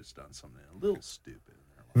everyone here has done something a little stupid.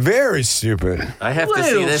 Very stupid. I have to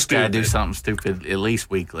see Little this guy do stupid. something stupid at least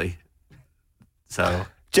weekly. So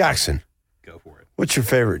Jackson, Go for it, what's your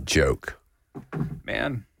favorite joke?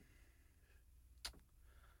 man.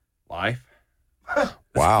 Life.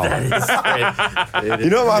 Wow. it You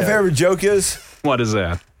know what my favorite joke is? What is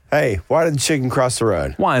that? Hey, why did the chicken cross the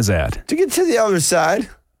road? Why is that? To get to the other side.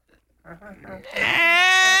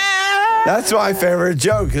 That's my favorite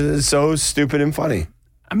joke because it's so stupid and funny.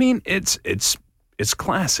 I mean, it's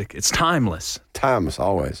classic. It's timeless. Timeless,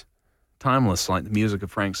 always. Timeless, like the music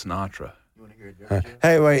of Frank Sinatra. You want to hear a joke? Joe?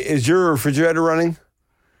 Hey, wait, is your refrigerator running?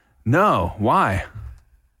 No, why?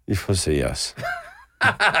 You're supposed to say yes.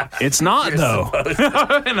 It's not though. No,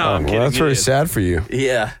 I'm kidding. Well, that's It very is. sad for you.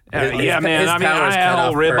 Yeah. Yeah, man. I mean, I had a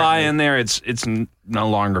little ribeye in there. It's no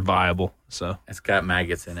longer viable. So, It's got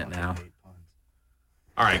maggots in it now.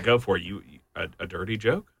 all right, go for it. You a dirty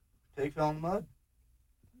joke? Pig fell in the mud.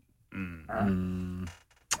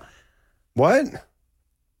 What?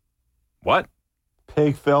 What?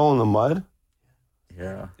 Pig fell in the mud?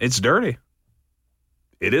 Yeah. It's dirty.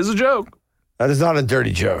 It is a joke. That is not a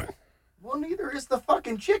dirty joke. Well, neither is the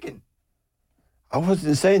fucking chicken. I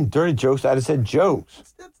wasn't saying dirty jokes. I just said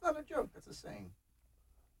jokes. That's not a joke. That's a saying.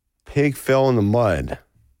 Pig fell in the mud.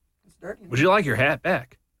 It's dirty. Would you like your hat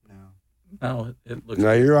back? No. No, it looks.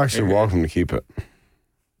 No, you're actually You're- welcome to keep it.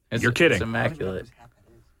 It's, You're kidding. It's immaculate.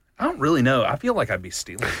 I don't really know. I feel like I'd be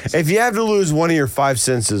stealing this. If you have to lose one of your 5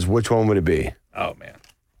 senses, which one would it be? Oh, man.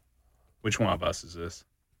 Which one of us is this?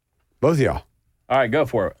 Both of y'all. All right, go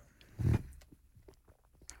for it.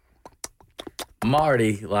 I'm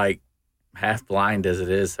already, like, half blind as it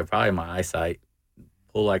is, so probably my eyesight.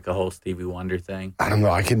 Pull like a whole Stevie Wonder thing. I don't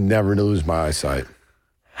know. I can never lose my eyesight.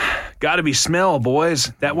 Got to be smell,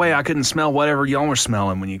 boys. That way I couldn't smell whatever y'all were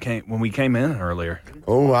smelling when we came in earlier.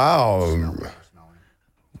 Oh, wow.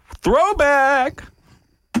 Throwback.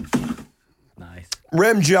 Nice.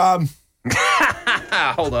 Rim job.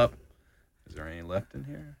 Hold up. Is there any left in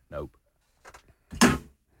here? Nope.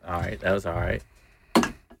 All right, that was all right.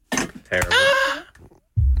 Terrible.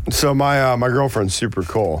 So my girlfriend's super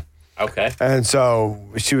cool. Okay. And so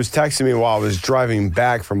she was texting me while I was driving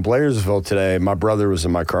back from Blairsville today. My brother was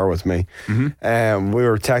in my car with me. Mm-hmm. And we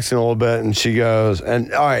were texting a little bit, and she goes,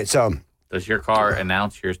 and all right, so. Does your car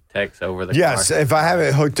announce your text over the yes, car? if I have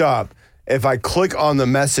it hooked up, if I click on the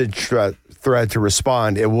message thread to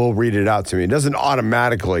respond, it will read it out to me. It doesn't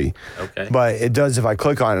automatically, okay, but it does if I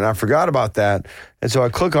click on it. And I forgot about that. And so I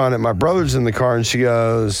click on it. My brother's in the car, and she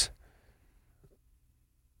goes,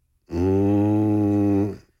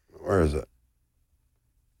 where is it?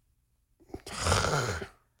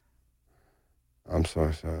 I'm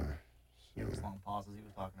so sorry. Give us long pauses he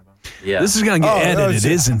was talking about. Yeah. This is going to get edited,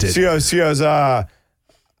 isn't it? She goes,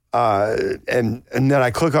 and then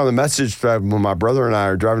I click on the message thread when my brother and I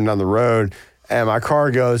are driving down the road, and my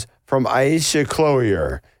car goes, from Aisha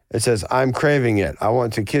Cloyer. It says, I'm craving it. I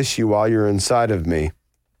want to kiss you while you're inside of me.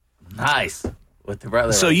 Nice. With the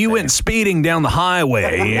brother. So right you there. went speeding down the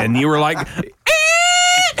highway, and you were like,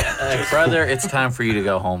 brother, it's time for you to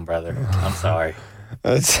go home, brother. I'm sorry.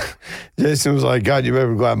 Jason was like, God, you better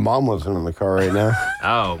be glad Mom wasn't in the car right now.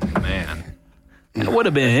 oh, man. It would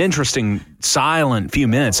have been an interesting silent few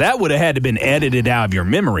minutes. That would have had to have been edited out of your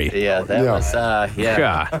memory. Yeah, that was, God.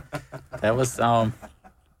 that was,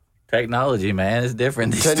 technology, man. It's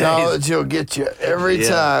different these Technology will get you every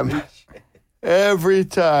time. Every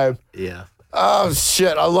time. days. Yeah. Oh,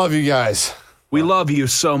 shit. I love you guys. We love you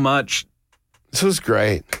so much, This was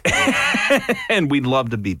great. and we'd love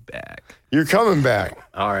to be back. You're coming back.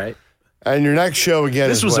 All right. And your next show again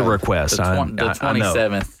This is was a when? request. The I know.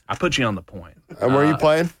 27th. I put you on the point. And where are you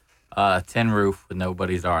playing? Tin Roof with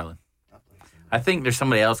Nobody's Darling. I think there's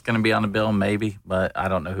somebody else going to be on the bill, maybe, but I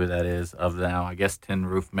don't know who that is of now. I guess Tin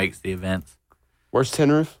Roof makes the events. Where's Tin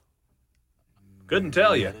Roof? Couldn't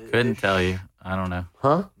tell you. Couldn't tell you. I don't know.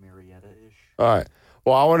 Huh? Marietta-ish. All right.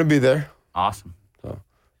 Well, I want to be there. Awesome.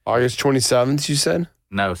 August 27th, you said?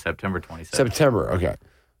 No, September 27th. September. Okay.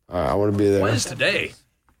 All right. I want to be there. What is today?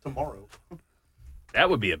 Tomorrow. That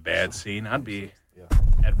would be a bad scene. I'd be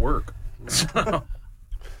at work. So, All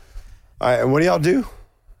right. And what do y'all do?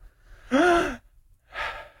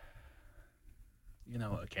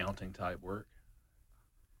 accounting type work.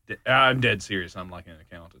 I'm dead serious. I'm like an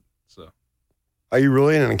accountant. So Are you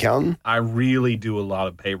really an accountant? I really do a lot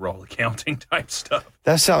of payroll accounting type stuff.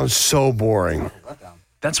 That sounds so boring.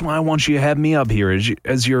 That's why I want you to have me up here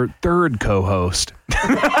as your third co-host.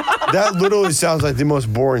 That literally sounds like the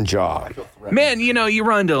most boring job. Man, you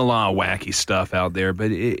run into a lot of wacky stuff out there,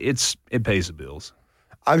 but it pays the bills.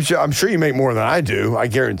 I'm sure you make more than I do. I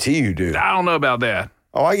guarantee you do. I don't know about that.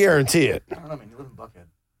 Oh, I guarantee it. I don't know, man. You live in Buckhead.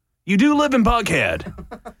 You do live in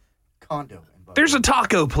Buckhead. Condo in Buckhead. There's a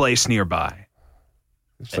taco place nearby.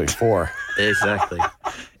 It's like 4. Exactly.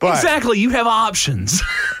 But, Exactly. You have options.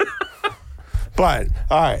 But,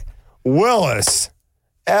 all right. Willis,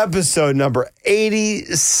 episode number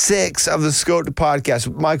 86 of the SCOPED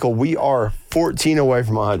podcast. Michael, we are 14 away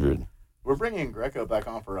from 100. We're bringing Greco back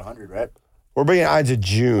on for 100, right? We're bringing Ides of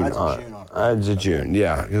June Ides of on. June on. Ides of June,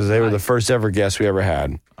 yeah, because they were the first ever guests we ever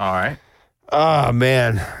had. All right. Oh,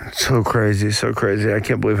 man. So crazy, so crazy. I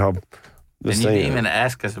can't believe how this And you thing didn't even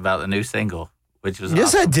ask us about the new single, which was Yes,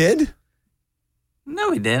 awesome. I did. No,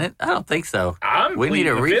 we didn't. I don't think so. I'm We need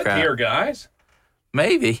a pleading the fifth recap. here, guys.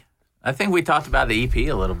 Maybe. I think we talked about the EP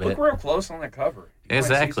a little bit. Look real close on that cover. You might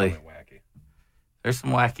see Exactly. something wacky. There's some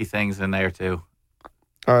wacky things in there, too.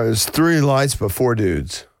 All right, there's 3 lights but 4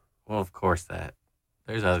 dudes. Well, of course that.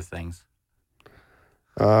 There's other things.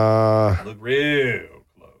 Look real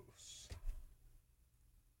close.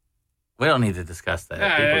 We don't need to discuss that.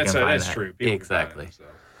 People can find that's that. true. People can Exactly. find it, so.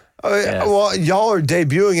 Yes. Well, y'all are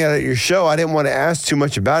debuting it at your show. I didn't want to ask too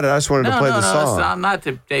much about it. I just wanted to play the song. No, not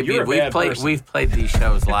to debut. You're a bad person. We've played these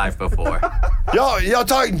shows live before. Y'all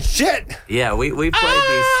talking shit. Yeah, we played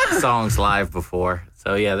these songs live before.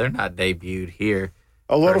 So yeah, they're not debuted here.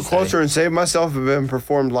 A little per se. closer and Save Myself have been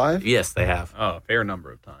performed live. Yes, they have. Oh, a fair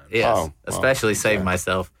number of times. Yes, Oh, especially Save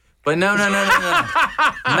Myself. But no.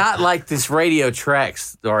 Not like this radio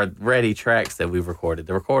tracks or ready tracks that we've recorded.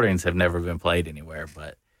 The recordings have never been played anywhere.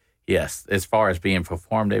 But yes, as far as being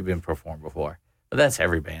performed, they've been performed before. But that's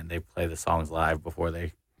every band. They play the songs live before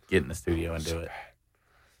they get in the studio and do it.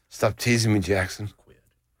 Stop teasing me, Jackson.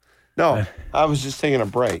 No, I was just taking a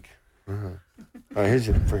break. All right, here's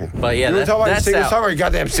your freaking. But yeah, talk about your singles. Talk about your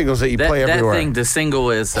goddamn singles that you play everywhere. That thing, the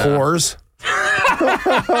single is whores.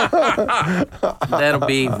 That'll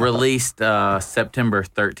be released September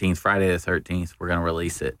 13th, Friday the 13th. We're gonna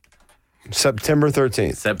release it. September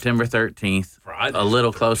 13th. September 13th. Friday. A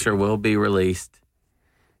little closer will be released.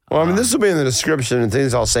 Well, I mean, this will be in the description and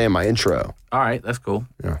things I'll say in my intro. All right, that's cool.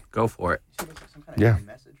 Yeah. Go for it. Yeah.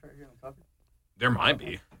 There might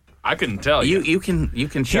be. I couldn't tell you. You can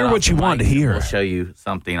Hear shut what off you the want mic to and hear. We'll show you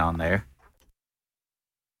something on there.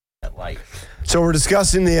 Like So we're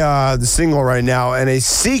discussing the single right now, and a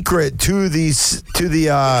secret to the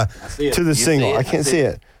single. I can't see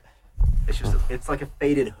it. It's like a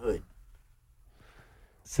faded hood.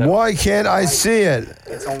 so, Why can't I see it?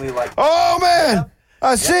 It's only like. Oh man,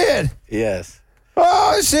 I see it. yes.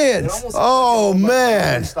 Oh, I see it. It almost Oh looks like a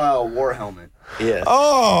man. style war helmet. Yes.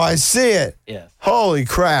 Oh, I see it. Yes. Holy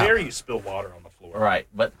crap. There you spill water on the floor. Right,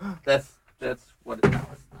 but that's what it's not.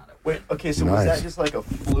 Wait, okay, so Nice. was that just like a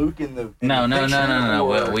fluke in the? No.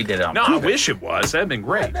 Or- We did it on No, I purpose. wish it was. That'd been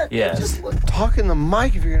great. Yes. Talk in the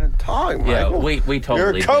mic if you're gonna talk, Michael. Yeah, we You're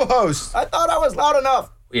totally a co-host. I thought I was loud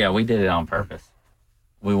enough. Yeah, we did it on purpose.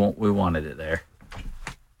 We wanted it there.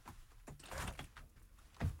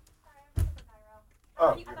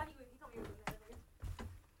 Oh.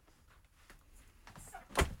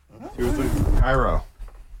 Cairo.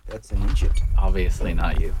 That's in Egypt. Obviously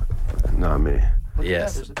not you. Not me. Look at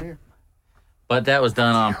Yes. that, there's a beer. But that was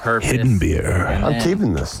done on purpose. Hidden beer. And I'm then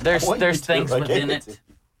keeping this. There's want there's you to, things I within gave it it.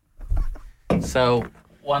 to So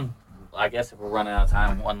I guess if we're running out of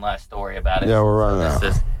time, one last story about it. Yeah, we're running out.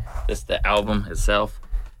 This is the album itself.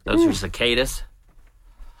 Those are cicadas.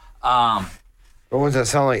 The ones that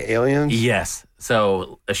sound like aliens? Yes.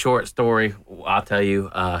 So a short story, I'll tell you.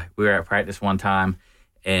 We were at practice one time,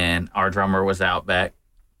 and our drummer was out back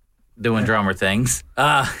doing drummer things,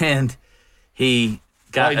 and he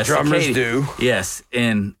got Like a drummers cicada. do. Yes,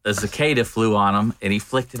 and a cicada flew on him, and he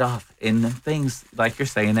flicked it off. And the things, like you're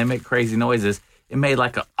saying, they make crazy noises. It made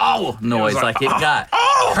like a noise, like it got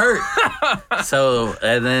hurt. So,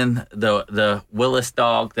 and then the Willess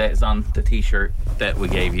dog that is on the T-shirt that we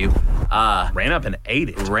gave you Ran up and ate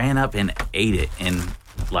it. in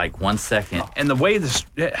like 1 second. And the way this,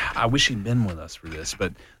 I wish he'd been with us for this,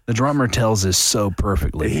 but the drummer tells this so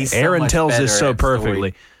perfectly. He's so Aaron much tells this better so at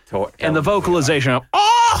perfectly. And the telling. vocalization of,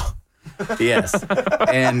 oh! Yes.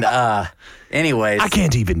 And anyways, I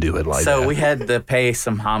can't even do it like that. so we had to pay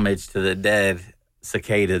some homage to the dead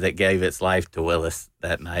cicada that gave its life to Willess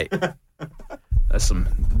that night. That's some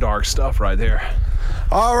dark stuff right there.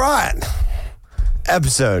 All right.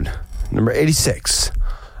 Episode number 86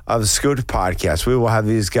 of the SCOPED podcast. We will have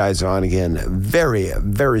these guys on again very,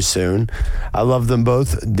 very soon. I love them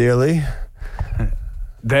both dearly.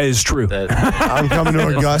 That is true. I'm coming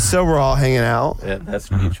to Augusta. We're all hanging out.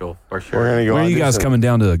 That's mutual for sure. We're going to go When are out you there guys some- coming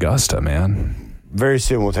down to Augusta, man? Very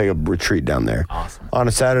soon, we'll take a retreat down there. Awesome. On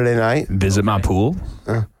a Saturday night. Visit my pool?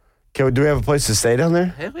 Do we have a place to stay down there?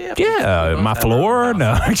 Hell yeah. Yeah, my floor?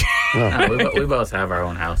 No. No, we both have our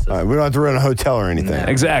own houses. All right, we don't have to rent a hotel or anything.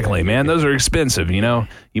 Exactly, man. Those are expensive. You know,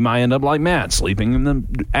 you might end up like Matt, sleeping in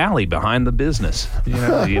the alley behind the business.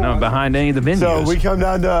 You know, behind any of the venues. So we come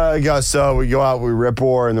down to Augusta, we go out, we rip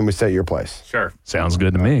war, and then we stay at your place. Sure. Sounds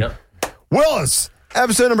good to me. Yep. Willess,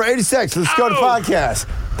 episode number 86 of the SCOPED podcast.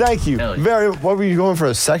 Thank you. Hell yeah. What were you going for,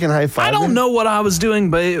 a second high five? I don't know what I was doing,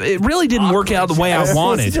 but it really didn't work out the way I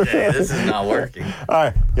wanted. Hey, this is not working. All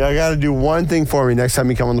right, yeah, I got to do one thing for me next time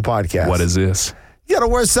you come on the podcast. What is this? You got to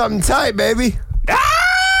wear something tight, baby.